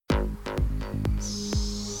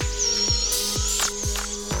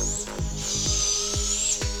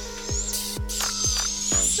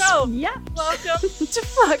Hello! Yeah. Welcome to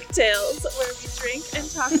Fuck Tales, where we drink and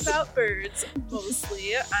talk about birds,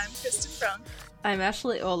 mostly. I'm Kristen Crunk. I'm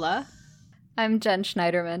Ashley Ola. I'm Jen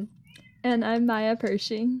Schneiderman. And I'm Maya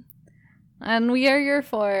Pershing. And we are your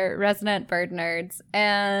four resident bird nerds.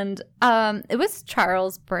 And it was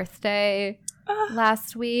Charles' birthday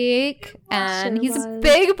last week. And Sure he's was. a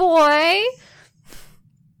big boy.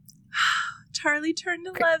 Charlie turned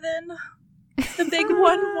 11. The big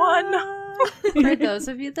 1-1. For those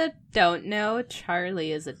of you that don't know,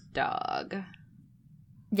 Charlie is a dog.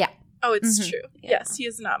 Yeah. Oh, it's Mhm. true. Yeah. Yes, he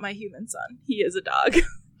is not my human son. He is a dog.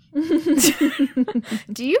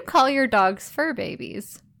 Do you call your dogs fur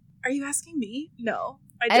babies? Are you asking me? No,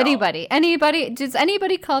 I don't. Anybody? Does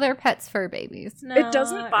anybody call their pets fur babies? No, It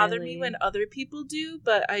doesn't bother really. me when other people do,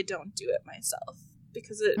 but I don't do it myself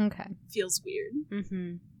because it Okay. feels weird.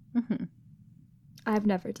 Mm-hmm. hmm I've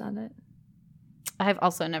never done it. I've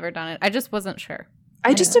also never done it. I just wasn't sure.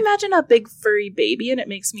 I just imagine a big furry baby and it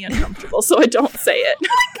makes me uncomfortable, so I don't say it.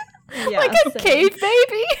 Yeah, Like a same. cave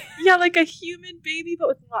baby? Yeah, like a human baby, but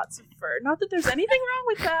with lots of fur. Not that there's anything wrong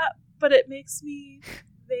with that, but it makes me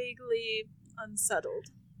vaguely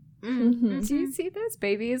unsettled. Mhm. Do you see those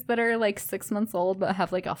babies that are like 6 months old but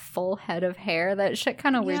have like a full head of hair? That shit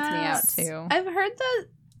kind of weirds me out Yes. too. I've heard that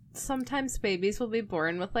sometimes babies will be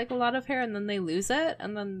born with like a lot of hair and then they lose it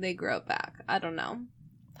and then they grow it back. I don't know.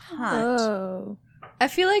 Oh. I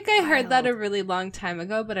feel like I heard that Wild. a really long time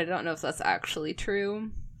ago, but I don't know if that's actually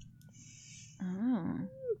true. Oh.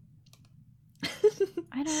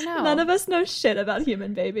 I don't know. None of us know shit about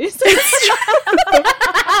human babies.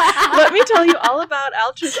 Let me tell you all about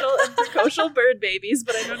altricial and precocial bird babies,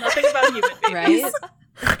 but I know nothing about human babies.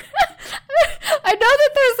 Right? I know that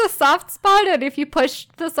there's a soft spot, and if you push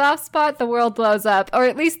the soft spot, the world blows up, or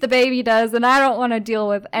at least the baby does. And I don't want to deal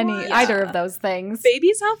with Well, either yeah. of those things.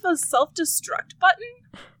 Babies have a self-destruct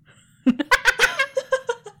button?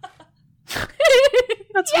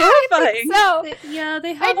 That's horrifying. So Yeah,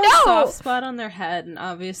 they have a know. soft spot on their head, and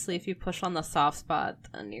obviously if you push on the soft spot,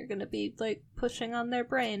 then you're gonna be, like, pushing on their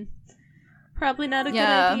brain. Probably not a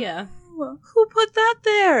Yeah. good idea. Who put that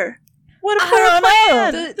there? What a I poor don't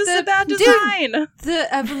plan! know. This is a bad Dude. design! The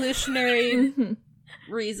evolutionary Mhm.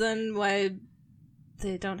 reason why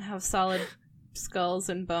they don't have solid skulls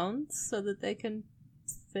and bones, so that they can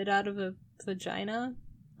fit out of a vagina?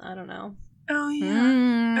 I don't know. Oh,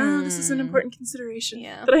 yeah. Oh, this is an Mm. important consideration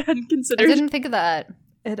Yeah. that I hadn't I considered. didn't think of that.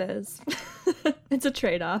 It is. It's a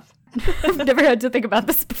trade-off. I've never had to think about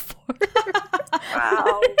this before.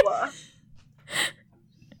 Wow.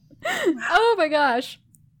 Oh my gosh.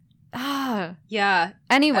 Ah. Yeah,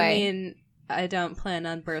 Anyway. I mean, I don't plan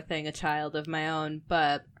on birthing a child of my own,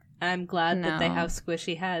 but I'm glad that they No. have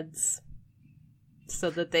squishy heads so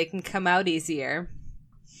that they can come out easier.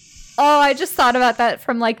 Oh, I just thought about that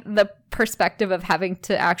from like the perspective of having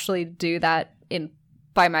to actually do that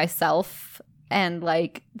by myself, and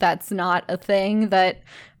like that's not a thing that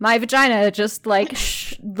my vagina just like it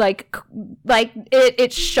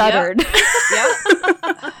shuddered. Yeah.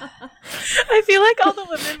 I feel like all the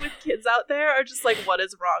women with kids out there are just like, what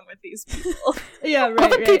is wrong with these people? Yeah, all,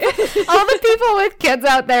 right, the right. people, all the people with kids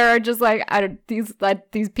out there are just like, these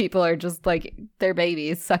people are just like, they're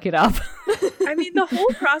babies. Suck it up. I mean, the whole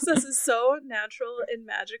process is so natural and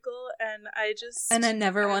magical, and I just... And I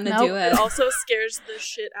never want to Nope. do it it. also scares the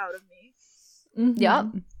shit out of me. Mhm. Yep.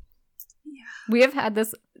 Yeah. We have had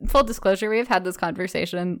this, full disclosure, we had this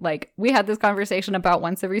conversation about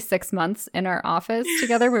once every 6 months in our office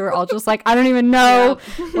together. We were all just like, I don't even know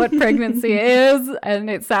what pregnancy is, and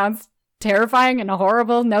it sounds terrifying and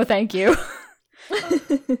horrible. No, thank you.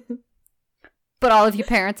 But all of you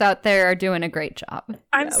parents out there are doing a great job.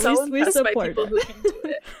 I'm Yeah, so we impressed by support people it. who can do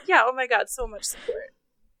it. Yeah, oh my god, so much support.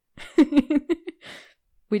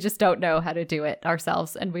 We just don't know how to do it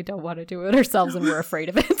ourselves, and we don't want to do it ourselves, and we're afraid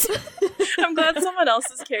of it. I'm glad someone else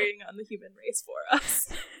is carrying on the human race for us.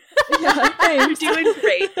 Yeah, You're thanks. doing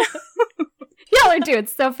great. Y'all are doing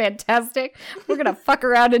so fantastic. We're gonna fuck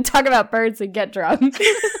around and talk about birds and get drunk.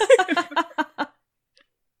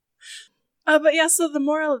 But yeah, so the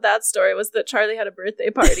moral of that story was that Charlie had a birthday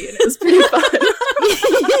party and it was pretty fun.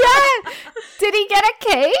 Yeah. Did he get a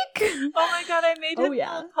cake? Oh my god, I made Oh, him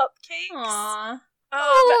yeah. little cupcakes. Aww.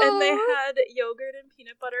 And they had yogurt and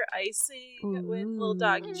peanut butter icing with little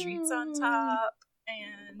doggy treats on top.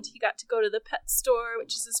 And he got to go to the pet store,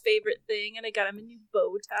 which is his favorite thing. And I got him a new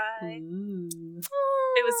bow tie.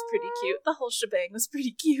 It was pretty cute. The whole shebang was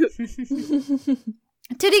pretty cute.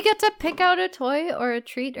 Did he get to pick out a toy or a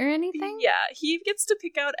treat or anything? Yeah, he gets to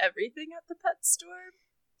pick out everything at the pet store.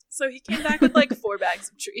 So he came back with like 4 bags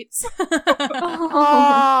of treats.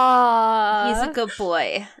 Aww. He's a good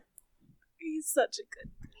boy. such a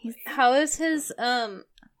good. How is his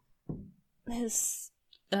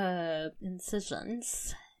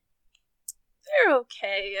incisions? They're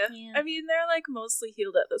okay. Yeah. I mean, they're like mostly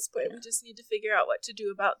healed at this point. We just need to figure out what to do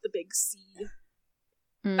about the big C.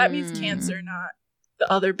 That means cancer, not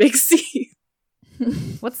the other big C.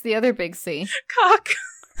 What's the other big C? Cock.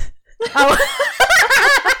 Oh.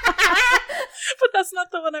 But that's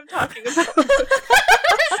not the one I'm talking about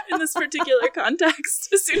in this particular context.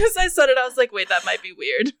 As soon as I said it, I was like, wait, that might be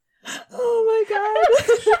weird. Oh my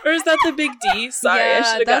god. Or is that the big D? Sorry, I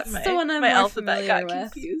should have gotten that's the one I'm my more alphabet got familiar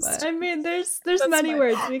with, confused. but- I mean, there's That's many my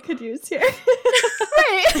words fault. we could use here.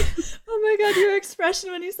 Right. Oh my god, your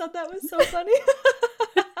expression when you said that was so funny.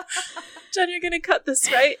 Jen, you're gonna cut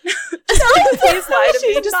this, right? Please lie to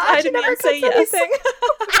me. She's Just not. lie She to me never and say cuts yes. anything.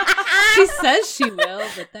 She says she will,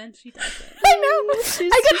 but then she doesn't. I know.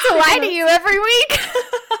 She's I get to lie to freaking you every week.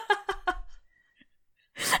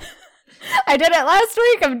 I did it last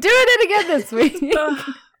week. I'm doing it again this week.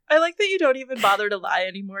 Ugh, I like that you don't even bother to lie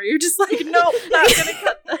anymore. You're just like, nope, not gonna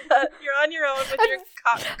cut that. You're on your own with your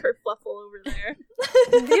cock kerfluffle over there.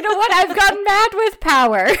 You know what? I've gotten mad with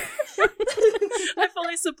power. I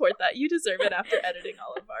fully support that. You deserve it after editing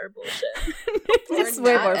all of our bullshit. It's We're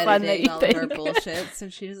way not more fun than editing you all think. of our bullshit, so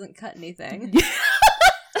she doesn't cut anything.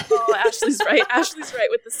 Oh, Ashley's right. Ashley's right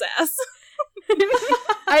with the sass.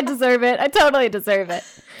 I deserve it. I totally deserve it.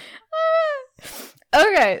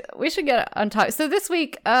 Okay, we should get on top. So this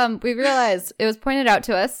week, we realized it was pointed out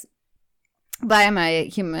to us by my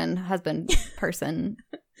human husband person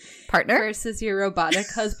partner. Versus your robotic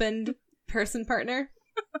husband person partner.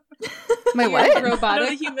 My Your what? robotic No,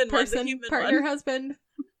 the human one, the person human partner one. husband.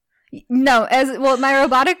 No, as well, my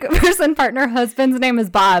robotic person partner husband's name is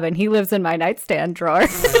Bob, and he lives in my nightstand drawer.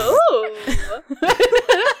 Oh.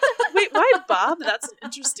 Wait, why Bob? That's an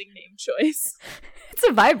interesting name choice. It's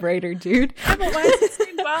a vibrator, dude. Yeah, but why is his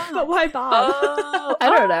name Bob? But why Bob? Oh, I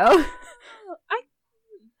don't know.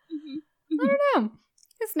 Mhm. I don't know.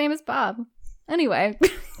 His name is Bob. Anyway.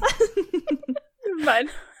 Never mind.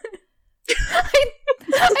 Did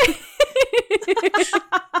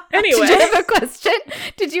Anyway. you have a question?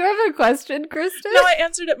 Did you have a question, Kristen? No, I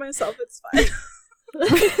answered it myself. It's fine.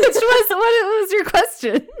 what was your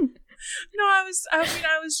question? No, I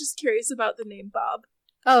was just curious about the name Bob.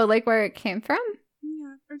 Oh, like where it came from?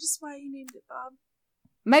 Yeah, or just why you named it Bob.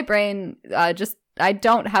 My brain I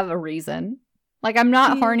don't have a reason. Like, I'm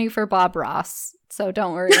not horny for Bob Ross, so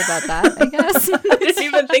don't worry about that, I guess. I didn't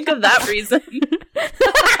even think of that reason.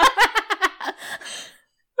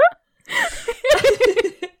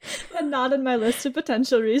 And not in my list of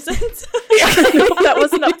potential reasons. Nope, that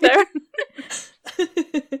wasn't up there. I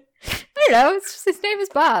don't know. It's just, his name is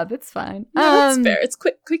Bob. It's fine. No, that's fair. It's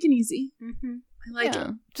quick and easy. Mm-hmm. I like yeah,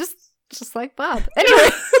 it. just like Bob. Anyway.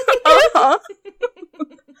 Uh-huh.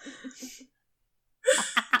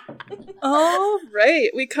 All right,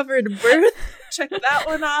 we covered birth. Check that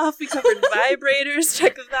one off. We covered vibrators.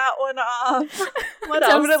 Check that one off. What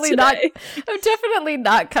else? Definitely not. today? I'm definitely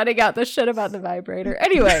not cutting out the shit about the vibrator.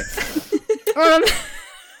 Anyway,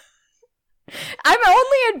 I'm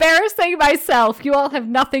only embarrassing myself. You all have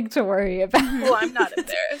nothing to worry about. Well, I'm not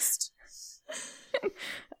embarrassed.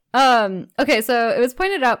 Okay, so it was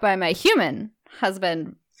pointed out by my human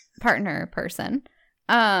husband partner person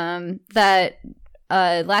that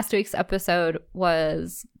last week's episode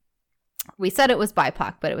was, we said it was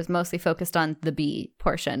BIPOC, but it was mostly focused on the B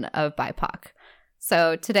portion of BIPOC.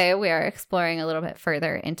 So today we are exploring a little bit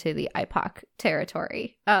further into the IPOC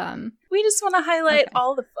territory. We just want to highlight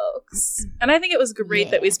all the folks. And I think it was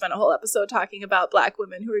great that we spent a whole episode talking about Black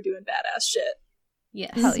women who are doing badass shit.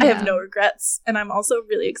 Yes. Hell I yeah. have no regrets. And I'm also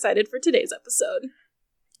really excited for today's episode.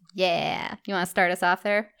 Yeah. You want to start us off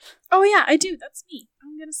there? Oh, yeah, I do. That's me.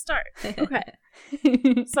 I'm going to start. Okay.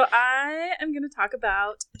 So I am going to talk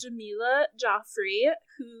about Jamila Joffrey,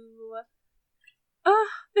 who...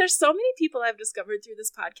 there's so many people I've discovered through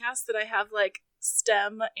this podcast that I have, like,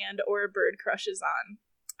 STEM and or bird crushes on.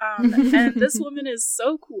 And this woman is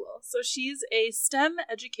so cool. So she's a STEM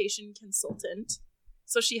education consultant.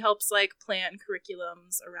 So she helps, like, plan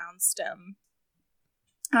curriculums around STEM.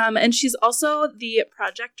 And she's also the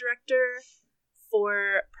project director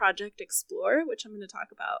for Project Explore, which I'm going to talk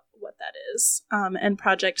about what that is, and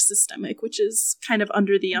Project Systemic, which is kind of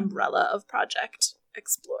under the umbrella of Project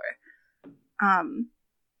Explore.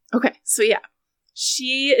 Okay, so yeah,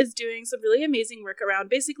 she is doing some really amazing work around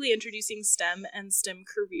basically introducing STEM and STEM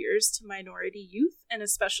careers to minority youth, and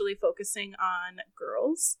especially focusing on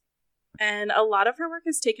girls. And a lot of her work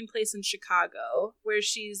has taken place in Chicago, where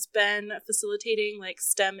she's been facilitating like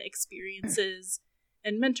STEM experiences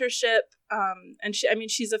and mentorship. And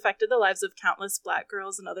she's affected the lives of countless Black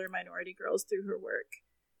girls and other minority girls through her work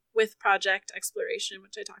with Project Exploration,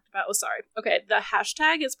 which I talked about. Oh, sorry. Okay, the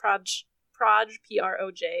hashtag is Proj,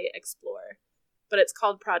 P-R-O-J, Explore, but it's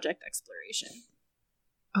called Project Exploration.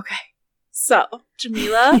 Okay, so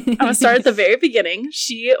Jamila, I'm going to start at the very beginning.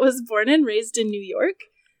 She was born and raised in New York,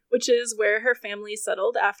 which is where her family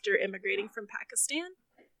settled after immigrating from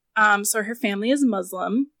Pakistan. So her family is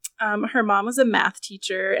Muslim. Her mom was a math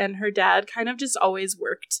teacher, and her dad kind of just always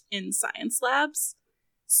worked in science labs.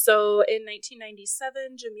 So in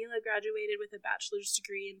 1997, Jamila graduated with a bachelor's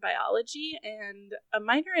degree in biology and a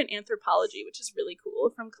minor in anthropology, which is really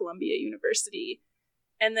cool, from Columbia University.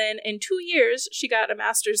 And then in 2 years, she got a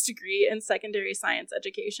master's degree in secondary science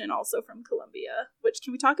education, also from Columbia. Which,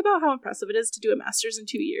 can we talk about how impressive it is to do a master's in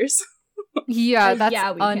 2 years? Yeah, that's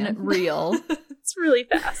yeah, we can. unreal. It's really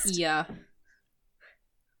fast. Yeah.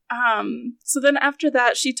 So then after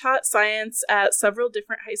that, she taught science at several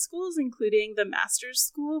different high schools, including the master's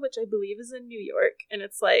school, which I believe is in New York. And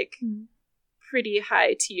it's like pretty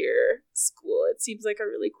high tier school. It seems like a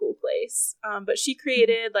really cool place. But she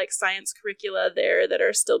created like science curricula there that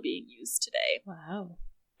are still being used today. Wow.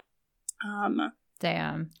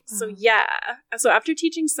 Damn. So yeah. So after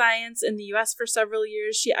teaching science in the US for several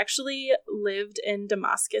years, she actually lived in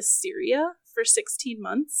Damascus, Syria for 16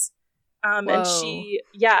 months. And she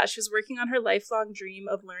was working on her lifelong dream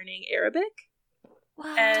of learning Arabic.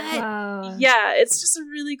 What? And Wow. yeah, it's just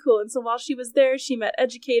really cool. And so while she was there, she met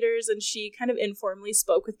educators and she kind of informally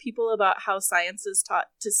spoke with people about how science is taught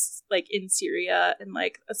to like in Syria and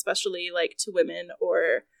like especially like to women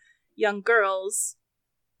or young girls.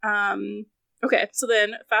 Okay, so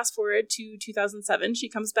then fast forward to 2007, she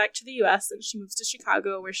comes back to the US and she moves to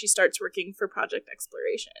Chicago where she starts working for Project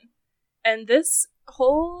Exploration. And this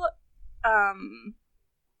whole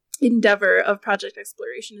endeavor of Project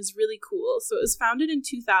Exploration is really cool. So it was founded in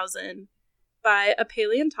 2000 by a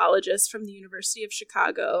paleontologist from the University of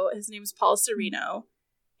Chicago. His name is Paul Sereno,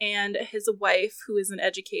 and his wife, who is an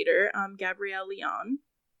educator, Gabrielle Leon.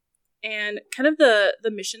 And kind of the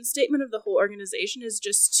mission statement of the whole organization is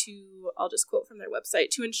just to, I'll just quote from their website,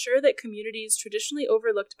 to ensure that communities traditionally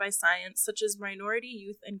overlooked by science, such as minority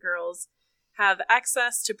youth and girls, have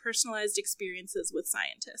access to personalized experiences with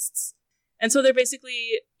scientists. And so they're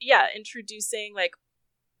basically, introducing like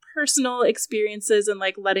personal experiences and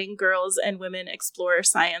like letting girls and women explore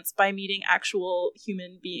science by meeting actual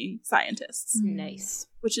human being scientists. Nice.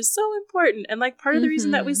 Which is so important. And like part of the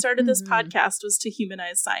reason that we started this podcast was to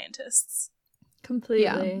humanize scientists.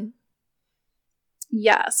 Completely.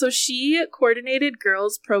 Yeah, so she coordinated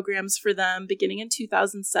girls' programs for them beginning in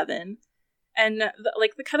 2007. And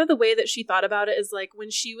the way that she thought about it is like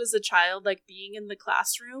when she was a child, like being in the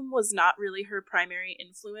classroom was not really her primary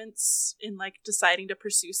influence in like deciding to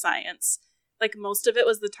pursue science. Like most of it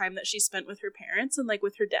was the time that she spent with her parents and like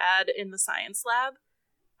with her dad in the science lab.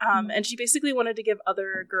 And she basically wanted to give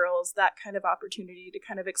other girls that kind of opportunity to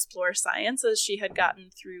kind of explore science as she had gotten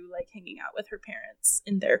through like hanging out with her parents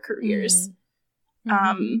in their careers.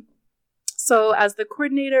 So as the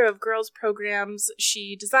coordinator of girls' programs,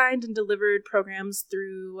 she designed and delivered programs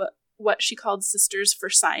through what she called Sisters for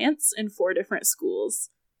Science in 4 different schools,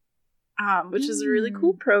 which is a really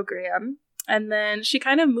cool program. And then she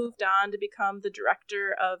kind of moved on to become the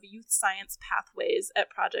director of Youth Science Pathways at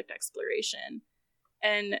Project Exploration.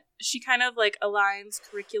 And she kind of like aligns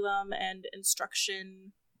curriculum and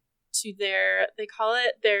instruction to they call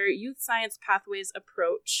it their Youth Science Pathways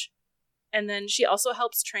approach. And then she also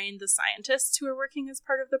helps train the scientists who are working as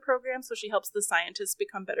part of the program. So she helps the scientists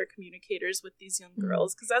become better communicators with these young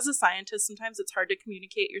girls. Because as a scientist, sometimes it's hard to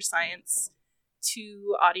communicate your science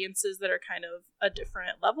to audiences that are kind of a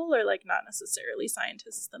different level or like not necessarily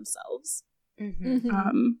scientists themselves.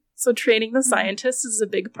 So training the scientists is a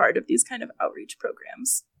big part of these kind of outreach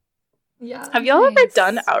programs. Yeah. Have y'all ever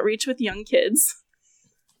done outreach with young kids?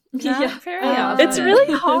 Not very often. It's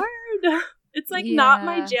really hard. It's like not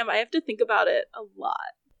my jam. I have to think about it a lot.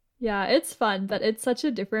 Yeah, it's fun, but it's such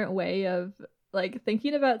a different way of like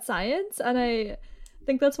thinking about science. And I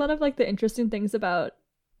think that's one of like the interesting things about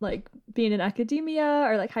like being in academia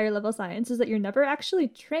or like higher level science is that you're never actually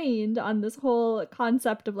trained on this whole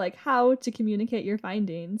concept of like how to communicate your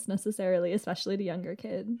findings necessarily, especially to younger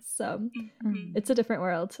kids. So it's a different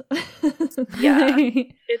world. Yeah,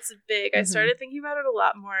 it's big. I started thinking about it a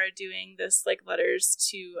lot more doing this like letters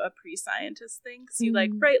to a pre-scientist thing. So you like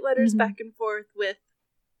write letters back and forth with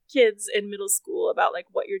kids in middle school about like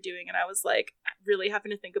what you're doing, and I was like really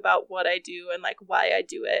having to think about what I do and like why I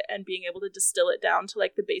do it and being able to distill it down to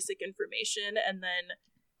like the basic information and then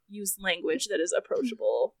use language that is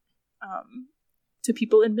approachable to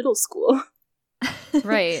people in middle school.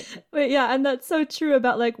 Right. But yeah, and that's so true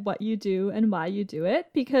about like what you do and why you do it,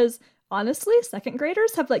 because honestly, second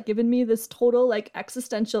graders have like given me this total like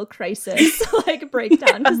existential crisis like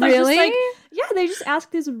breakdown. 'Cause they're Really? Just, like, yeah, they just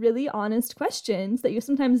ask these really honest questions that you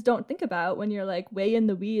sometimes don't think about when you're like way in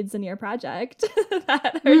the weeds in your project.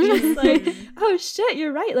 That are just like, oh shit,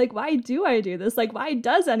 you're right. Like, why do I do this? Like, why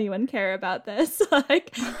does anyone care about this?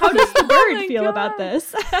 Like, how does the bird my feel about God.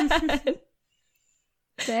 this?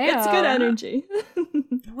 Damn. It's good energy.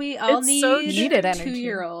 We all It's need so needed energy.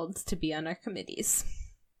 2-year-olds to be on our committees.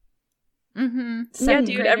 Mm-hmm. Yeah, Second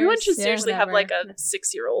dude, everyone graders, should yeah, seriously have like whatever. a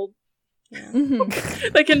 6-year-old Yeah.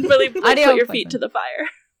 Mhm. that can really like, Audio put your equipment. feet to the fire.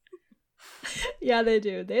 Yeah, they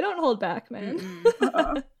do. They don't hold back, man.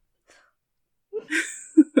 Mm-mm.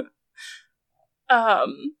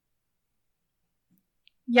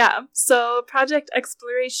 Yeah, so Project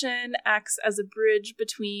Exploration acts as a bridge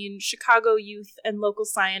between Chicago youth and local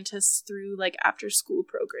scientists through like after school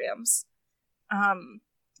programs.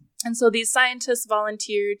 And so these scientists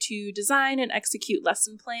volunteer to design and execute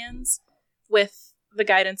lesson plans with the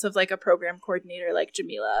guidance of like a program coordinator like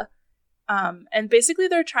Jamila. And basically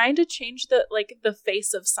they're trying to change the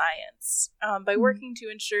face of science by working to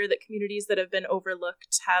ensure that communities that have been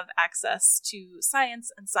overlooked have access to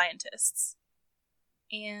science and scientists.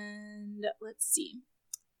 And let's see.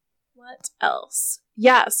 What else?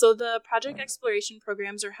 Yeah, so the project exploration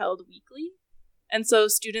programs are held weekly. And so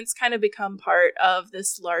students kind of become part of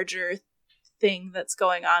this larger thing that's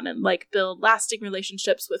going on and like build lasting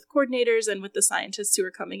relationships with coordinators and with the scientists who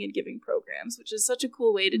are coming and giving programs, which is such a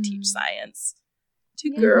cool way to teach science to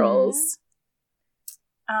girls.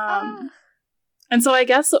 And so I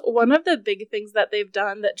guess one of the big things that they've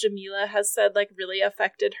done that Jamila has said like really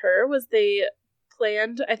affected her was they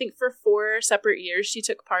planned, I think for 4 separate years, she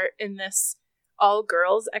took part in this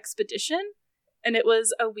all-girls expedition. And it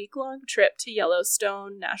was a week-long trip to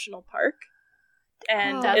Yellowstone National Park.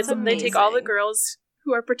 And that's they take all the amazing. girls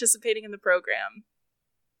who are participating in the program.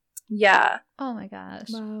 Yeah. Oh my gosh.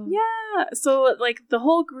 Wow. Yeah. So, like, the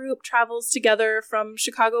whole group travels together from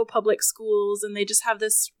Chicago public schools, and they just have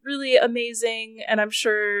this really amazing and I'm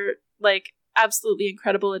sure, like, absolutely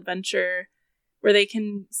incredible adventure where they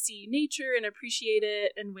can see nature and appreciate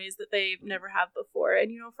it in ways that they've never have before.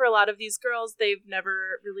 And, you know, for a lot of these girls, they've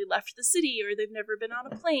never really left the city, or they've never been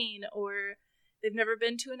on a plane, or they've never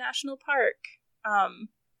been to a national park.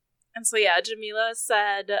 And so, yeah, Jamila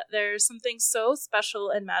said there's something so special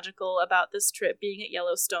and magical about this trip being at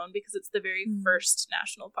Yellowstone because it's the very first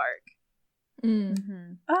national park.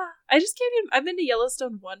 Mm-hmm. I just can't even. I've been to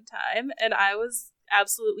Yellowstone one time, and I was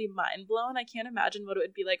absolutely mind blown. I can't imagine what it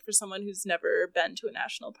would be like for someone who's never been to a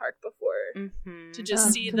national park before Mm-hmm. to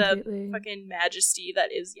just see completely. the fucking majesty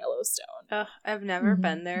that is Yellowstone. I've never Mhm,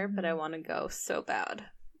 been there, but I mhm. want to go so bad.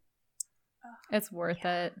 It's worth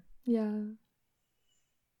it. Yeah.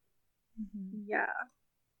 Yeah.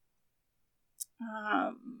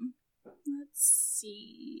 Let's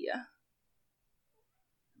see.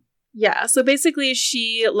 Yeah, so basically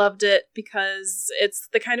she loved it because it's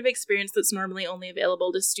the kind of experience that's normally only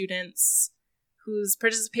available to students whose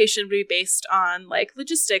participation would be based on like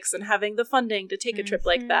logistics and having the funding to take a trip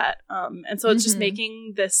like Mhm. that. And so it's just Mhm.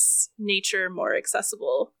 making this nature more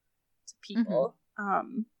accessible to people.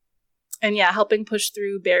 And yeah, helping push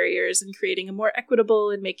through barriers and creating a more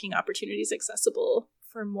equitable and making opportunities accessible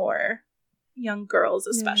for more young girls,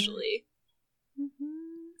 especially.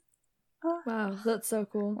 Wow, that's so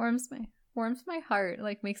cool. Warms my heart.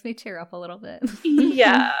 Like makes me tear up a little bit.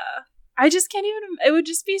 Yeah. I just can't even. It would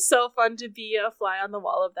just be so fun to be a fly on the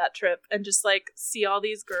wall of that trip and just like see all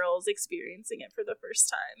these girls experiencing it for the first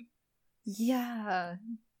time. Yeah.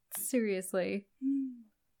 Seriously.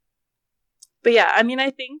 But yeah, I mean,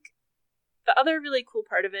 I think the other really cool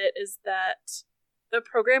part of it is that the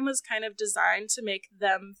program was kind of designed to make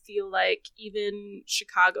them feel like even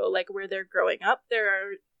Chicago, like where they're growing up, there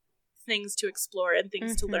are things to explore and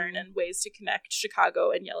things to learn and ways to connect Chicago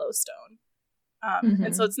and Yellowstone.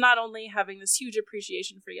 And so it's not only having this huge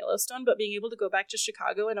appreciation for Yellowstone, but being able to go back to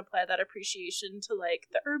Chicago and apply that appreciation to like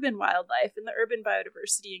the urban wildlife and the urban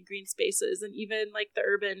biodiversity and green spaces and even like the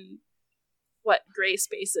urban, gray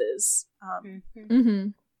spaces. Mm-hmm.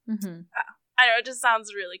 I don't know, it just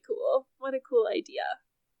sounds really cool. What a cool idea.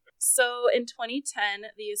 So in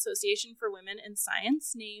 2010, the Association for Women in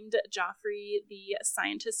Science named Joffrey the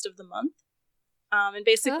Scientist of the Month. And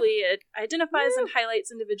basically it identifies and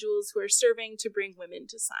highlights individuals who are serving to bring women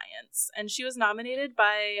to science. And she was nominated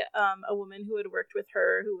by a woman who had worked with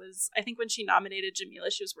her, who was, I think when she nominated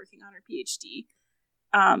Jamila, she was working on her PhD.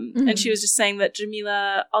 And she was just saying that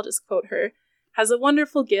Jamila, I'll just quote her, has a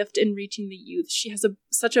wonderful gift in reaching the youth. She has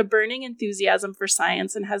such a burning enthusiasm for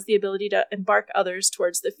science and has the ability to embark others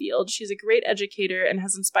towards the field. She's a great educator and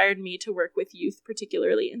has inspired me to work with youth,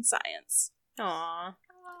 particularly in science. Aww.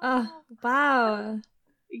 Oh, wow.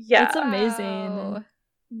 Yeah. That's amazing. Wow.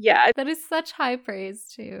 Yeah, That is such high praise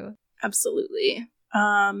too. absolutely.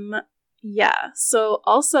 Yeah. So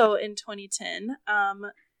also in 2010,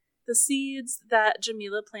 the seeds that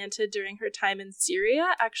Jamila planted during her time in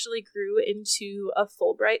Syria actually grew into a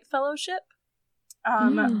Fulbright Fellowship,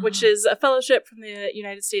 which is a fellowship from the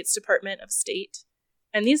United States Department of State.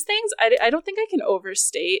 And these things, I don't think I can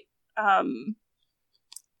overstate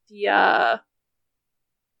the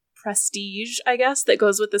prestige, I guess, that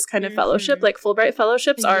goes with this kind of fellowship. Like Fulbright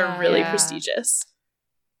Fellowships are really Yeah. prestigious.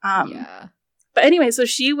 Yeah. But anyway, so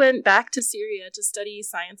she went back to Syria to study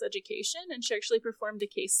science education, and she actually performed a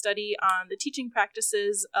case study on the teaching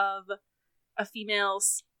practices of a female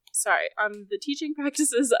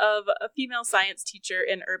science teacher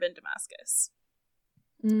in urban Damascus.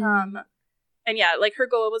 And yeah, like her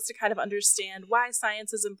goal was to kind of understand why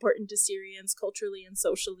science is important to Syrians culturally and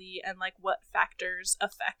socially, and like what factors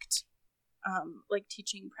affect like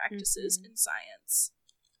teaching practices in science.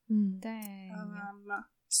 Dang.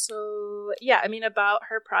 So, yeah, I mean, about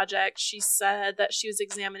her project, she said that she was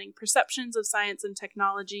examining perceptions of science and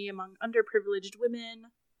technology among underprivileged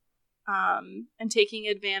women, and taking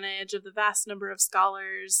advantage of the vast number of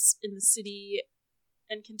scholars in the city,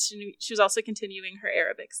 and she was also continuing her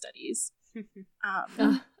Arabic studies.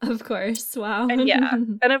 Of course. Wow. And yeah,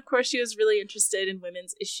 and of course she was really interested in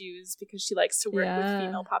women's issues because she likes to work with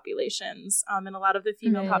female populations, and a lot of the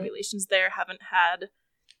female populations there haven't had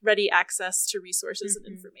ready access to resources and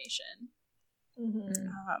information.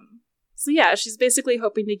 So yeah, she's basically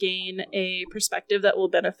hoping to gain a perspective that will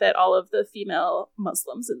benefit all of the female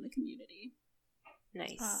Muslims in the community.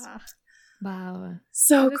 Nice. Wow.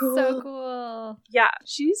 So That is cool. so cool. Yeah,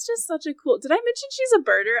 she's just such a cool... Did I mention she's a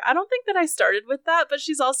birder? I don't think that I started with that, but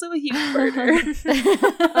she's also a huge birder.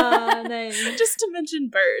 Nice. Just to mention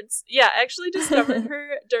birds. Yeah, I actually discovered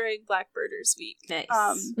her during Black Birders Week. Nice.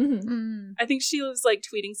 I think she was like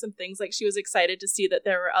tweeting some things, like she was excited to see that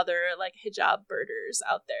there were other like hijab birders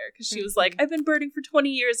out there, because she was like, I've been birding for 20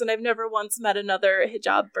 years and I've never once met another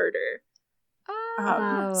hijab birder.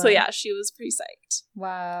 Wow. So yeah, she was pretty psyched.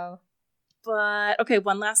 Wow. But okay,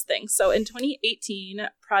 one last thing. So in 2018,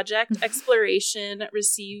 Project Exploration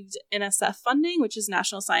received NSF funding, which is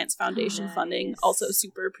National Science Foundation funding, also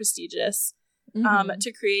super prestigious,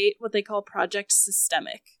 to create what they call Project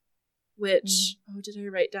Systemic, which, did I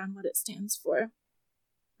write down what it stands for?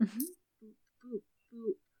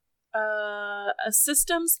 A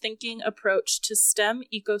systems thinking approach to STEM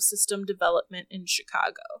ecosystem development in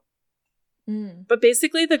Chicago. But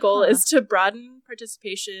basically the goal is to broaden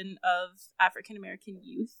participation of African American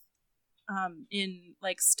youth in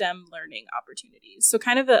like STEM learning opportunities. So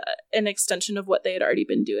kind of an extension of what they had already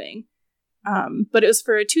been doing. But it was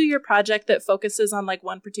for a 2-year project that focuses on like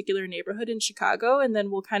one particular neighborhood in Chicago, and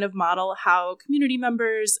then we'll kind of model how community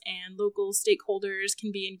members and local stakeholders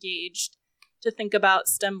can be engaged to think about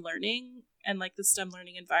STEM learning and like the STEM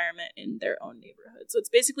learning environment in their own neighborhood. So it's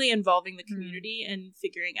basically involving the community and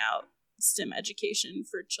figuring out STEM education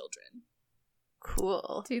for children.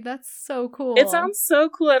 Cool. Dude, that's so cool. It sounds so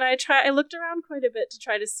cool, and I looked around quite a bit to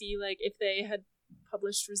try to see like if they had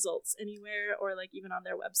published results anywhere or like even on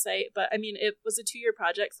their website. But I mean, it was a 2-year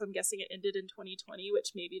project, so I'm guessing it ended in 2020,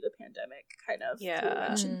 which maybe the pandemic kind of threw a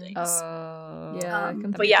wrench in things. Oh. Yeah,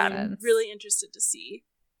 But yeah, makes I'm sense. really interested to see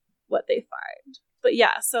what they find. But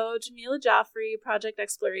yeah, so Jamila Jaffrey, Project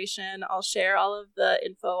Exploration, I'll share all of the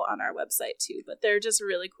info on our website too, but they're just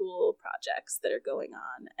really cool projects that are going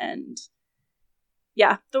on. And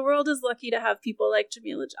yeah, the world is lucky to have people like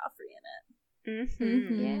Jamila Jaffrey in it.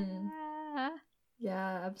 Yeah.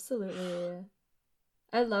 Yeah, absolutely.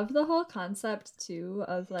 I love the whole concept too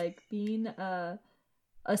of like being a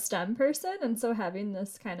STEM person, and so having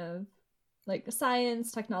this kind of like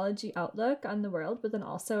science technology outlook on the world, but then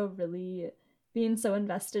also really being so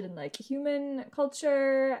invested in like human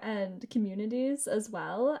culture and communities as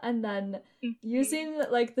well, and then using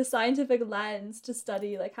like the scientific lens to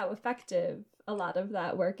study like how effective a lot of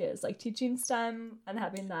that work is, like teaching STEM and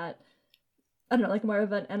having that, I don't know, like more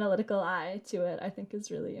of an analytical eye to it, I think is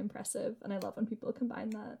really impressive, and I love when people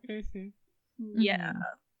combine that. Yeah.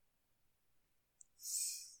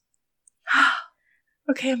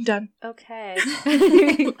 Okay, I'm done. Okay.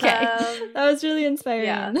 Okay. That was really inspiring.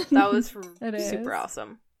 Yeah, that was It super is.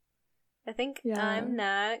 awesome. I think Yeah. I'm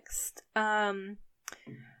next.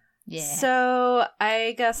 Yeah. So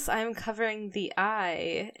I guess I'm covering the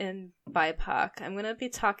I in BIPOC. I'm going to be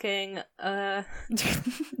talking a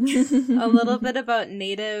little bit about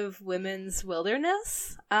Native Women's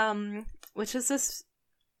Wilderness, which is this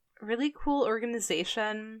really cool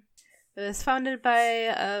organization. It was founded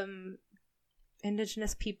by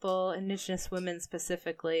Indigenous people, Indigenous women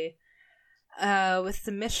specifically, with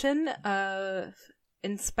the mission of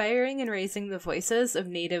inspiring and raising the voices of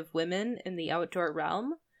Native women in the outdoor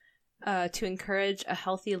realm, to encourage a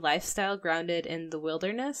healthy lifestyle grounded in the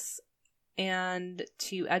wilderness, and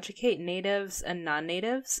to educate natives and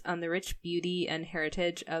non-natives on the rich beauty and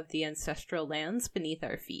heritage of the ancestral lands beneath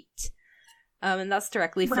our feet. And that's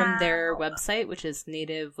directly from their website, which is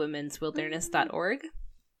nativewomenswilderness.org.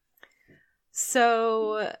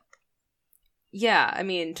 So, yeah, I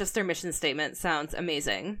mean, just their mission statement sounds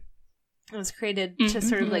amazing. It was created to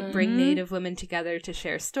sort of like bring Native women together to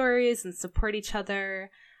share stories and support each other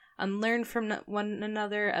and learn from one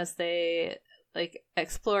another as they like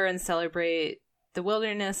explore and celebrate the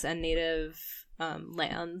wilderness and Native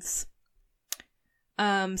lands.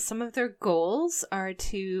 Some of their goals are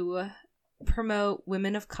to promote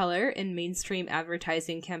women of color in mainstream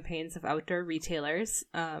advertising campaigns of outdoor retailers.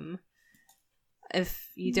 If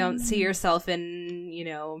you don't see yourself in, you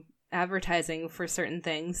know, advertising for certain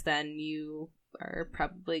things, then you are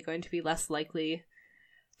probably going to be less likely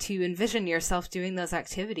to envision yourself doing those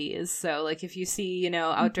activities. So, like, if you see, you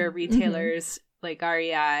know, outdoor retailers like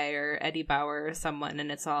REI or Eddie Bauer or someone,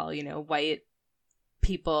 and it's all, you know, white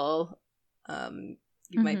people, you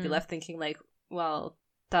might be left thinking, like, well,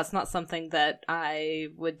 that's not something that I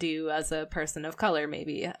would do as a person of color,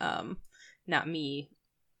 maybe. Not me,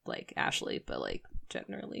 like Ashley, but like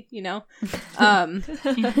generally, you know?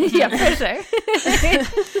 Yeah, for sure.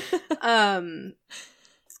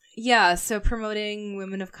 Yeah, so promoting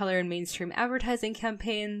women of color in mainstream advertising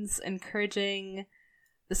campaigns, encouraging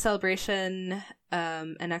the celebration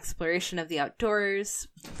and exploration of the outdoors,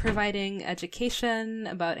 providing education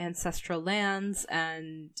about ancestral lands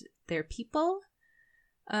and their people,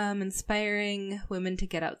 inspiring women to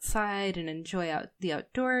get outside and enjoy the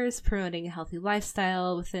outdoors, promoting a healthy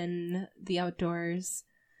lifestyle within the outdoors,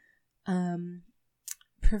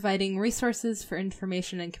 providing resources for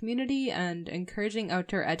information and community, and encouraging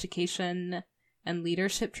outdoor education and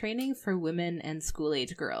leadership training for women and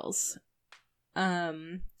school-age girls. Oh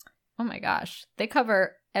my gosh. They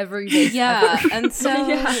cover every base. Yeah, and so...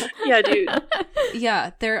 Yeah, dude.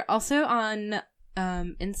 Yeah, they're also on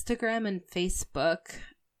Instagram and Facebook.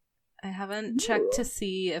 I haven't checked to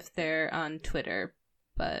see if they're on Twitter,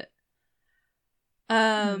 but...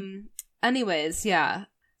 Anyways, yeah.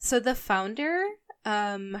 So the founder,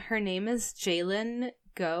 her name is Jaylin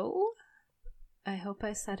Go. I hope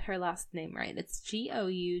I said her last name right. It's Gough.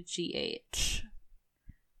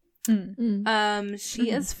 She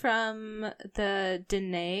is from the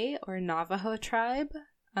Dene or Navajo tribe,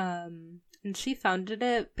 and she founded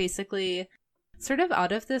it basically sort of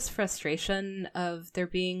out of this frustration of there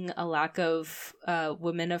being a lack of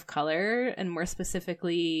women of color, and more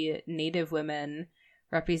specifically Native women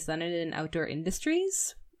represented in outdoor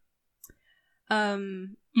industries.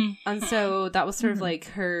 And so that was sort of like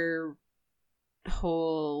her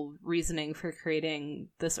whole reasoning for creating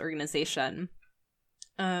this organization.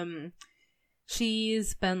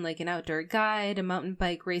 She's been like an outdoor guide, a mountain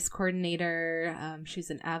bike race coordinator. She's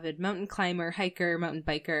an avid mountain climber, hiker, mountain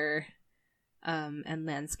biker, and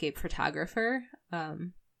landscape photographer.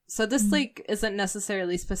 So this like isn't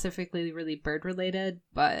necessarily specifically really bird related,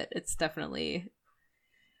 but it's definitely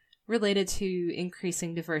related to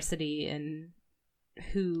increasing diversity in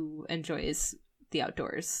who enjoys the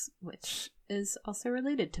outdoors, which is also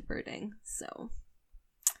related to birding. So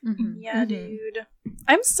Yeah, dude.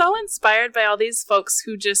 I'm so inspired by all these folks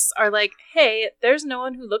who just are like, hey, there's no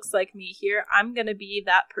one who looks like me here. I'm going to be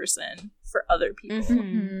that person for other people,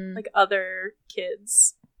 like other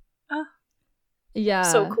kids. Yeah.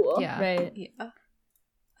 So cool. Yeah. Right. yeah.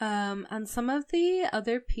 And some of the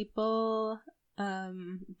other people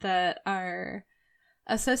that are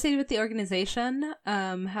associated with the organization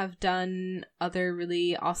have done other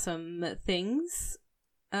really awesome things.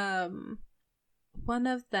 One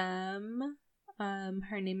of them,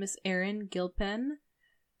 her name is Erin Gilpin.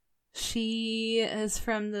 She is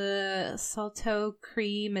from the Saulteaux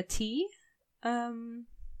Cree Métis.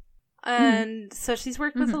 And so she's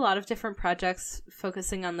worked with a lot of different projects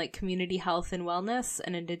focusing on like community health and wellness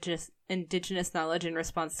and indigenous knowledge in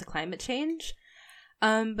response to climate change.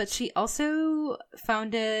 But she also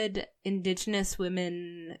founded Indigenous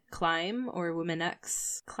Women Climb, or Women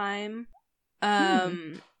X Climb.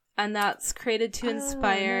 And that's created to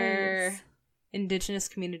inspire Indigenous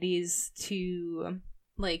communities to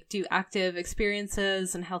like do active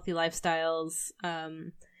experiences and healthy lifestyles,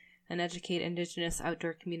 and educate Indigenous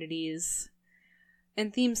outdoor communities in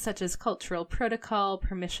themes such as cultural protocol,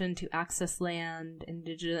 permission to access land,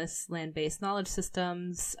 Indigenous land-based knowledge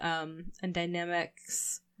systems, and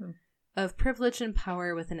dynamics of privilege and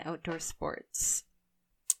power within outdoor sports.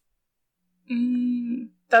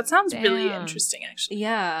 That sounds really Damn. interesting, actually.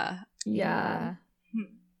 Yeah. Yeah.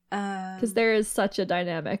 Um, Because there is such a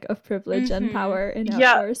dynamic of privilege and Mhm. power in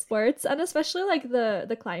Yeah. outdoor sports, and especially like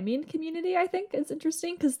the climbing community, I think is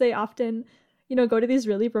interesting because they often, go to these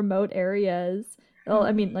really remote areas. Well,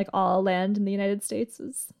 I mean, like all land in the United States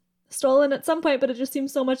was stolen at some point, but it just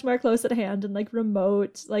seems so much more close at hand and like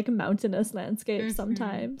remote, like mountainous landscapes Mhm.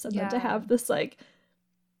 sometimes, and then to Yeah. have this like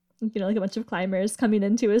like a bunch of climbers coming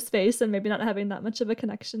into a space and maybe not having that much of a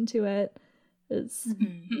connection to it is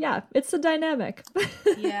yeah, it's a dynamic.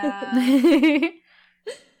 yeah.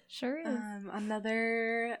 Sure is.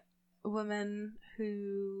 Another woman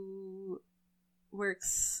who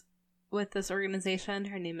works with this organization,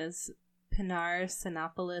 her name is Pinar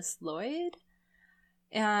Sinopoulos Lloyd,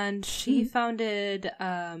 and she founded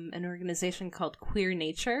an organization called Queer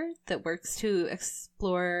Nature that works to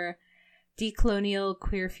explore decolonial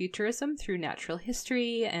queer futurism through natural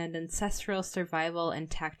history and ancestral survival and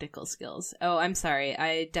tactical skills. Oh, I'm sorry.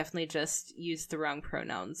 I definitely just used the wrong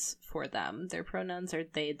pronouns for them. Their pronouns are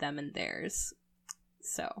they, them, and theirs.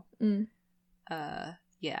 So,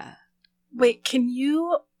 yeah. Wait, can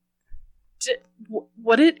you...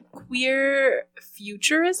 What did queer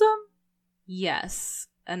futurism? Yes.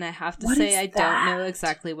 And I have to What say is I don't know that?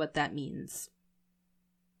 exactly what that means.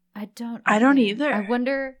 I don't either. I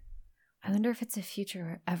wonder if it's a future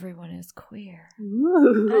where everyone is queer.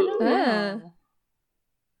 Ooh.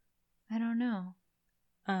 I don't know.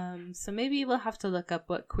 So maybe we'll have to look up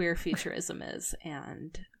what queer futurism is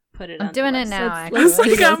and put it I'm on doing the it now, website. Let's It's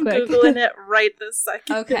like real I'm quick. Googling it right this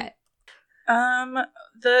second. Okay.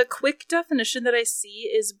 The quick definition that I see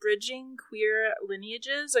is bridging queer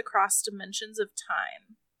lineages across dimensions of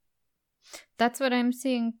time. That's what I'm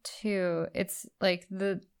seeing too. It's like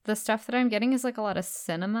the stuff that I'm getting is like a lot of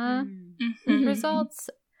cinema Mhm. results,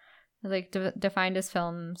 like defined as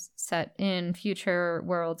films set in future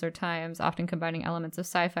worlds or times, often combining elements of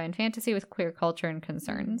sci-fi and fantasy with queer culture and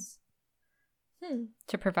concerns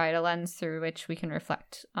to provide a lens through which we can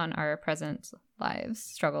reflect on our present lives,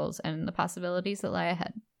 struggles, and the possibilities that lie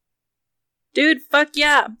ahead. Dude, fuck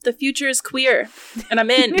yeah. The future is queer. And I'm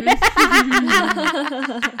in.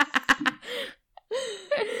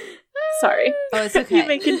 Sorry. Oh, it's You okay.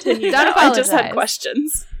 may continue Don't now. I just had apologize.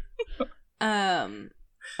 questions.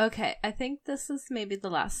 Okay, I think this is maybe the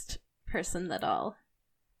last person that I'll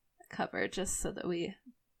cover, just so that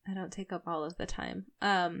I don't take up all of the time.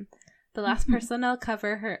 The last person I'll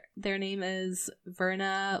cover, their name is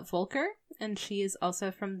Verna Volker, and she is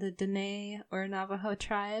also from the Dene or Navajo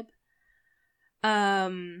tribe.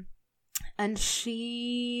 And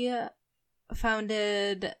she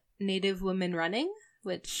founded Native Women Running,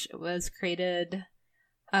 which was created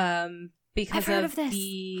because I've heard of of this.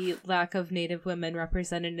 the lack of Native women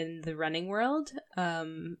represented in the running world,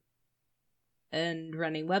 and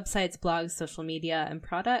running websites, blogs, social media, and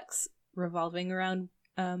products revolving around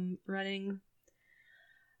running.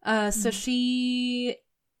 So she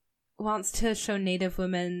wants to show Native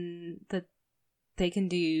women that they can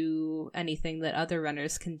do anything that other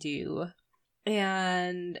runners can do.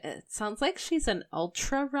 And it sounds like she's an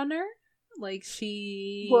ultra runner. Like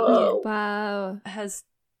she Whoa. Wow.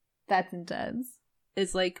 That's intense.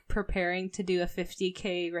 is like preparing to do a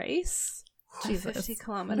 50K race. Jesus.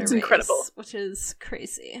 50-kilometer That's race, incredible. which is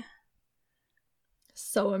crazy.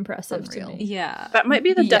 So impressive Unreal. to me. Yeah. That might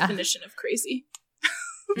be the Yeah. definition of crazy.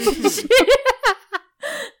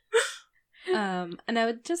 And I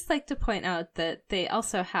would just like to point out that they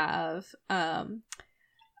also have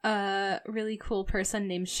a really cool person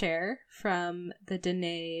named Cher from the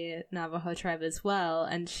Dene Navajo tribe as well,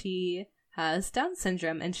 and she has Down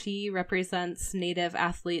syndrome, and she represents Native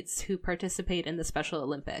athletes who participate in the Special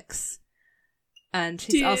Olympics. And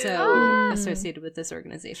she's also Damn. associated with this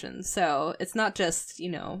organization. So it's not just,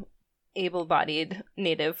 able-bodied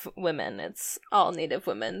Native women. It's all Native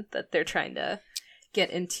women that they're trying to get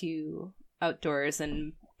into outdoors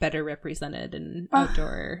and better represented in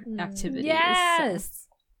outdoor activities. Yes.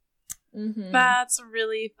 Mm-hmm. That's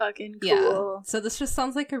really fucking Yeah. cool. So this just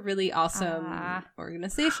sounds like a really awesome Ah.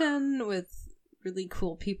 organization with really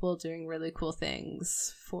cool people doing really cool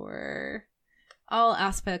things for all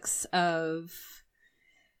aspects of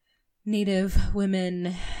Native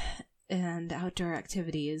women and outdoor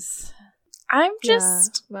activities. I'm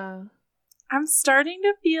just... Wow. I'm starting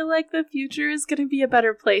to feel like the future is going to be a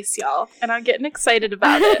better place, y'all. And I'm getting excited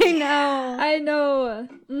about it. I know.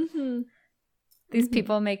 Mm-hmm. These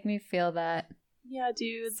people make me feel that. Yeah,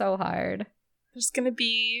 dude. So hard. There's going to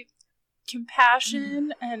be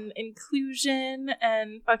compassion and inclusion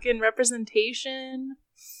and fucking representation.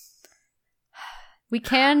 We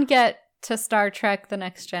can get to Star Trek: The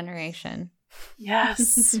Next Generation.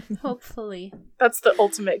 Yes. Hopefully. That's the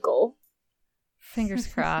ultimate goal. Fingers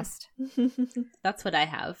crossed. That's what I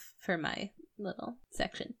have for my little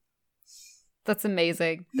section. That's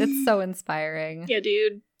amazing. It's so inspiring. Yeah,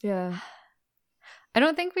 dude. Yeah. I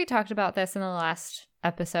don't think we talked about this in the last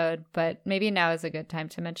episode, but maybe now is a good time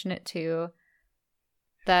to mention it too.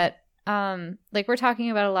 That, like, we're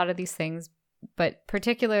talking about a lot of these things, but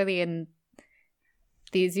particularly in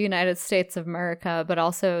these United States of America, but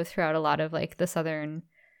also throughout a lot of, like, the Southern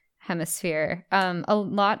Hemisphere, a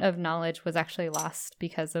lot of knowledge was actually lost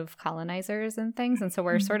because of colonizers and things. And so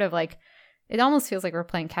we're sort of like, it almost feels like we're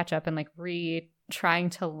playing catch up and like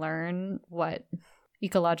trying to learn what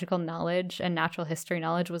ecological knowledge and natural history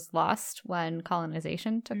knowledge was lost when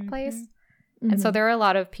colonization took place. Mm-hmm. And so there are a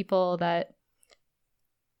lot of people that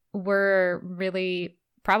were really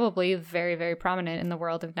probably very, very prominent in the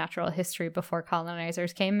world of natural history before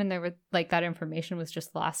colonizers came, and there were like that information was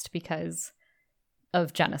just lost because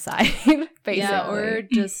of genocide, basically. Yeah, or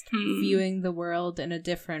just viewing the world in a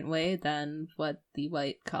different way than what the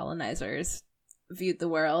white colonizers viewed the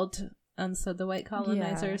world. And so the white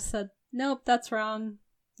colonizers said, nope, that's wrong.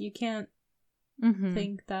 You can't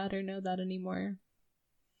think that or know that anymore.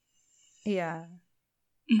 Yeah.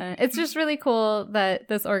 It's just really cool that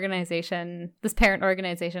this organization, this parent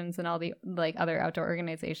organizations and all the like other outdoor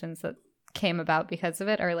organizations that came about because of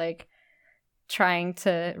it are like trying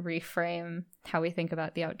to reframe how we think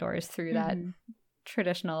about the outdoors through that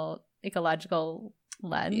traditional ecological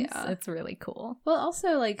lens. Yeah. It's really cool. Well,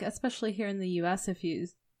 also, like, especially here in the US, if you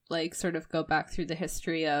like sort of go back through the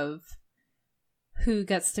history of who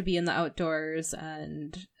gets to be in the outdoors,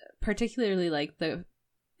 and particularly like the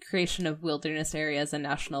creation of wilderness areas and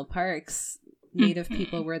national parks, Native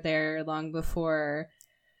people were there long before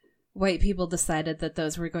white people decided that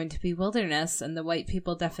those were going to be wilderness, and the white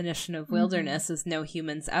people definition of wilderness is no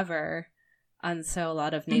humans ever. And so a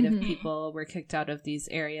lot of Native people were kicked out of these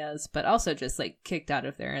areas, but also just like kicked out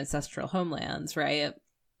of their ancestral homelands, right?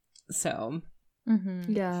 So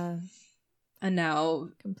Yeah. And now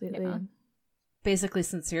Completely. basically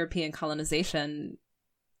since European colonization,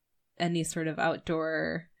 any sort of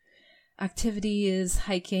outdoor activities,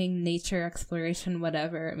 hiking, nature exploration,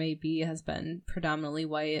 whatever it may be, has been predominantly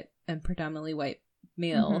white and predominantly white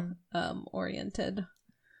male oriented.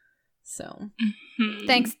 So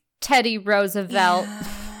Thanks, Teddy Roosevelt.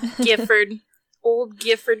 Gifford. Old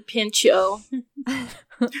Gifford Pinchot.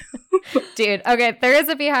 Dude, okay, there is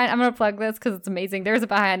a behind. I'm gonna plug this because it's amazing. There's a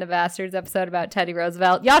Behind the Bastards episode about Teddy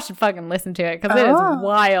Roosevelt. Y'all should fucking listen to it because it is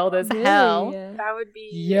wild as hell. That would be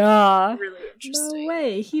really interesting. No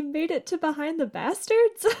way. He made it to Behind the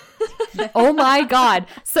Bastards? Oh my god.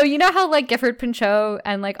 So you know how like Gifford Pinchot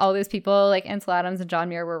and like all those people like Ansel Adams and John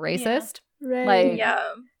Muir were racist? Right. Like, Yeah.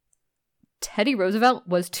 Teddy Roosevelt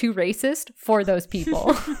was too racist for those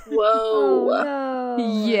people. Whoa. Oh,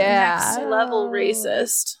 no. Yeah. Next level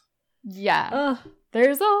racist. Yeah. Ugh.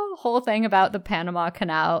 There's a whole thing about the Panama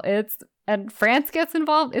Canal. And France gets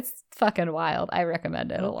involved. It's fucking wild. I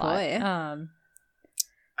recommend it a lot. Boy.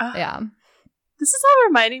 Yeah. This is all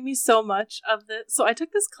reminding me so much of the. So I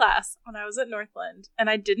took this class when I was at Northland, and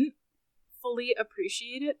I didn't fully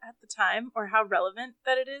appreciate it at the time, or how relevant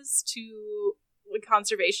that it is to like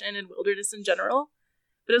conservation and wilderness in general.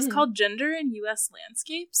 But it was called Gender in U.S.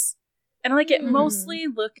 Landscapes, and like it mostly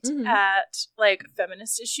looked at like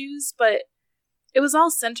feminist issues, but it was all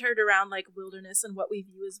centered around like wilderness and what we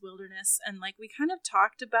view as wilderness, and like we kind of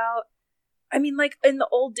talked about. I mean, like, in the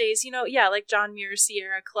old days, you know, yeah, like John Muir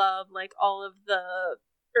Sierra Club, like, all of the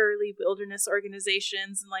early wilderness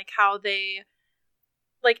organizations, and, like, how they,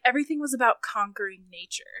 like, everything was about conquering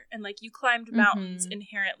nature. And, like, you climbed mountains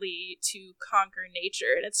inherently to conquer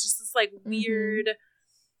nature. And it's just this, like, weird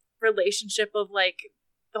relationship of, like,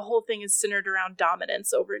 the whole thing is centered around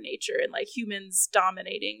dominance over nature and, like, humans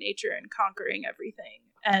dominating nature and conquering everything.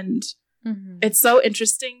 And it's so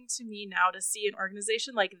interesting to me now to see an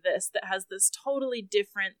organization like this that has this totally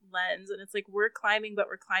different lens, and it's like we're climbing, but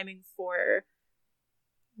we're climbing for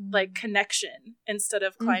like connection instead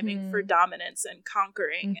of climbing for dominance and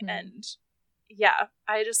conquering. And yeah,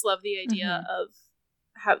 I just love the idea of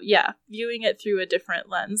how viewing it through a different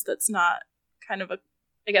lens that's not kind of a,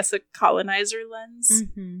 I guess, a colonizer lens.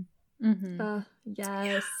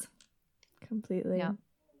 Yes. Completely. Yeah.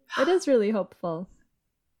 It is really hopeful.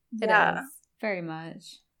 Yeah. It is. Very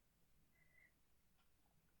much.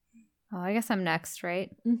 Oh, I guess I'm next, right?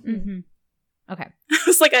 Mm-hmm. Okay. I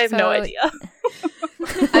was like, I have no So- idea.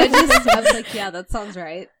 I was like, yeah, that sounds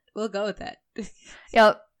right. We'll go with it.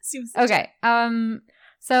 Yeah. Seems Okay.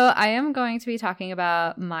 So I am going to be talking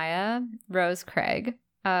about Maya Rose Craig,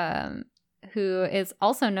 who is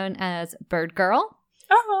also known as Bird Girl.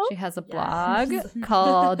 Oh. She has a blog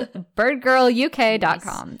called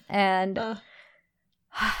birdgirluk.com. And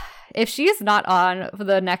if she is not on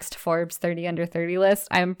the next Forbes 30 under 30 list,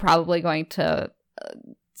 I'm probably going to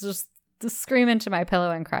just scream into my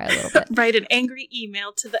pillow and cry a little bit. Write an angry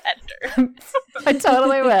email to the editor. I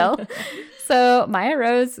totally will. So Maya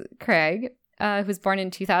Rose Craig, who's born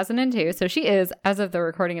in 2002. So she is, as of the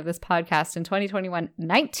recording of this podcast in 2021,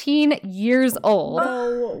 19 years old.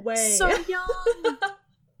 No way. So young.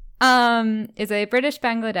 Is a British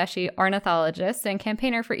Bangladeshi ornithologist and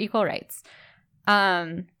campaigner for equal rights.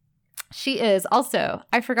 She is also,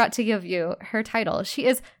 I forgot to give you her title. She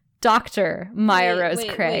is Dr. Maya Rose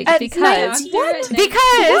Craig. Wait. Because What?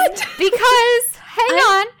 because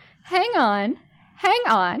hang on.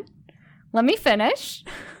 Let me finish.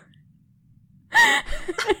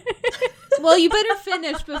 Well, you better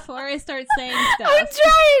finish before I start saying I'm stuff.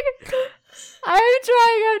 trying.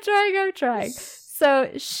 So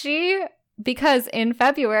because in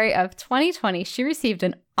February of 2020, she received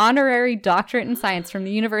an honorary doctorate in science from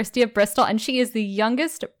the University of Bristol, and she is the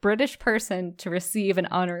youngest British person to receive an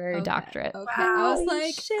honorary doctorate. Okay. I was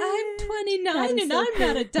like, shit. I'm 29 That is and so I'm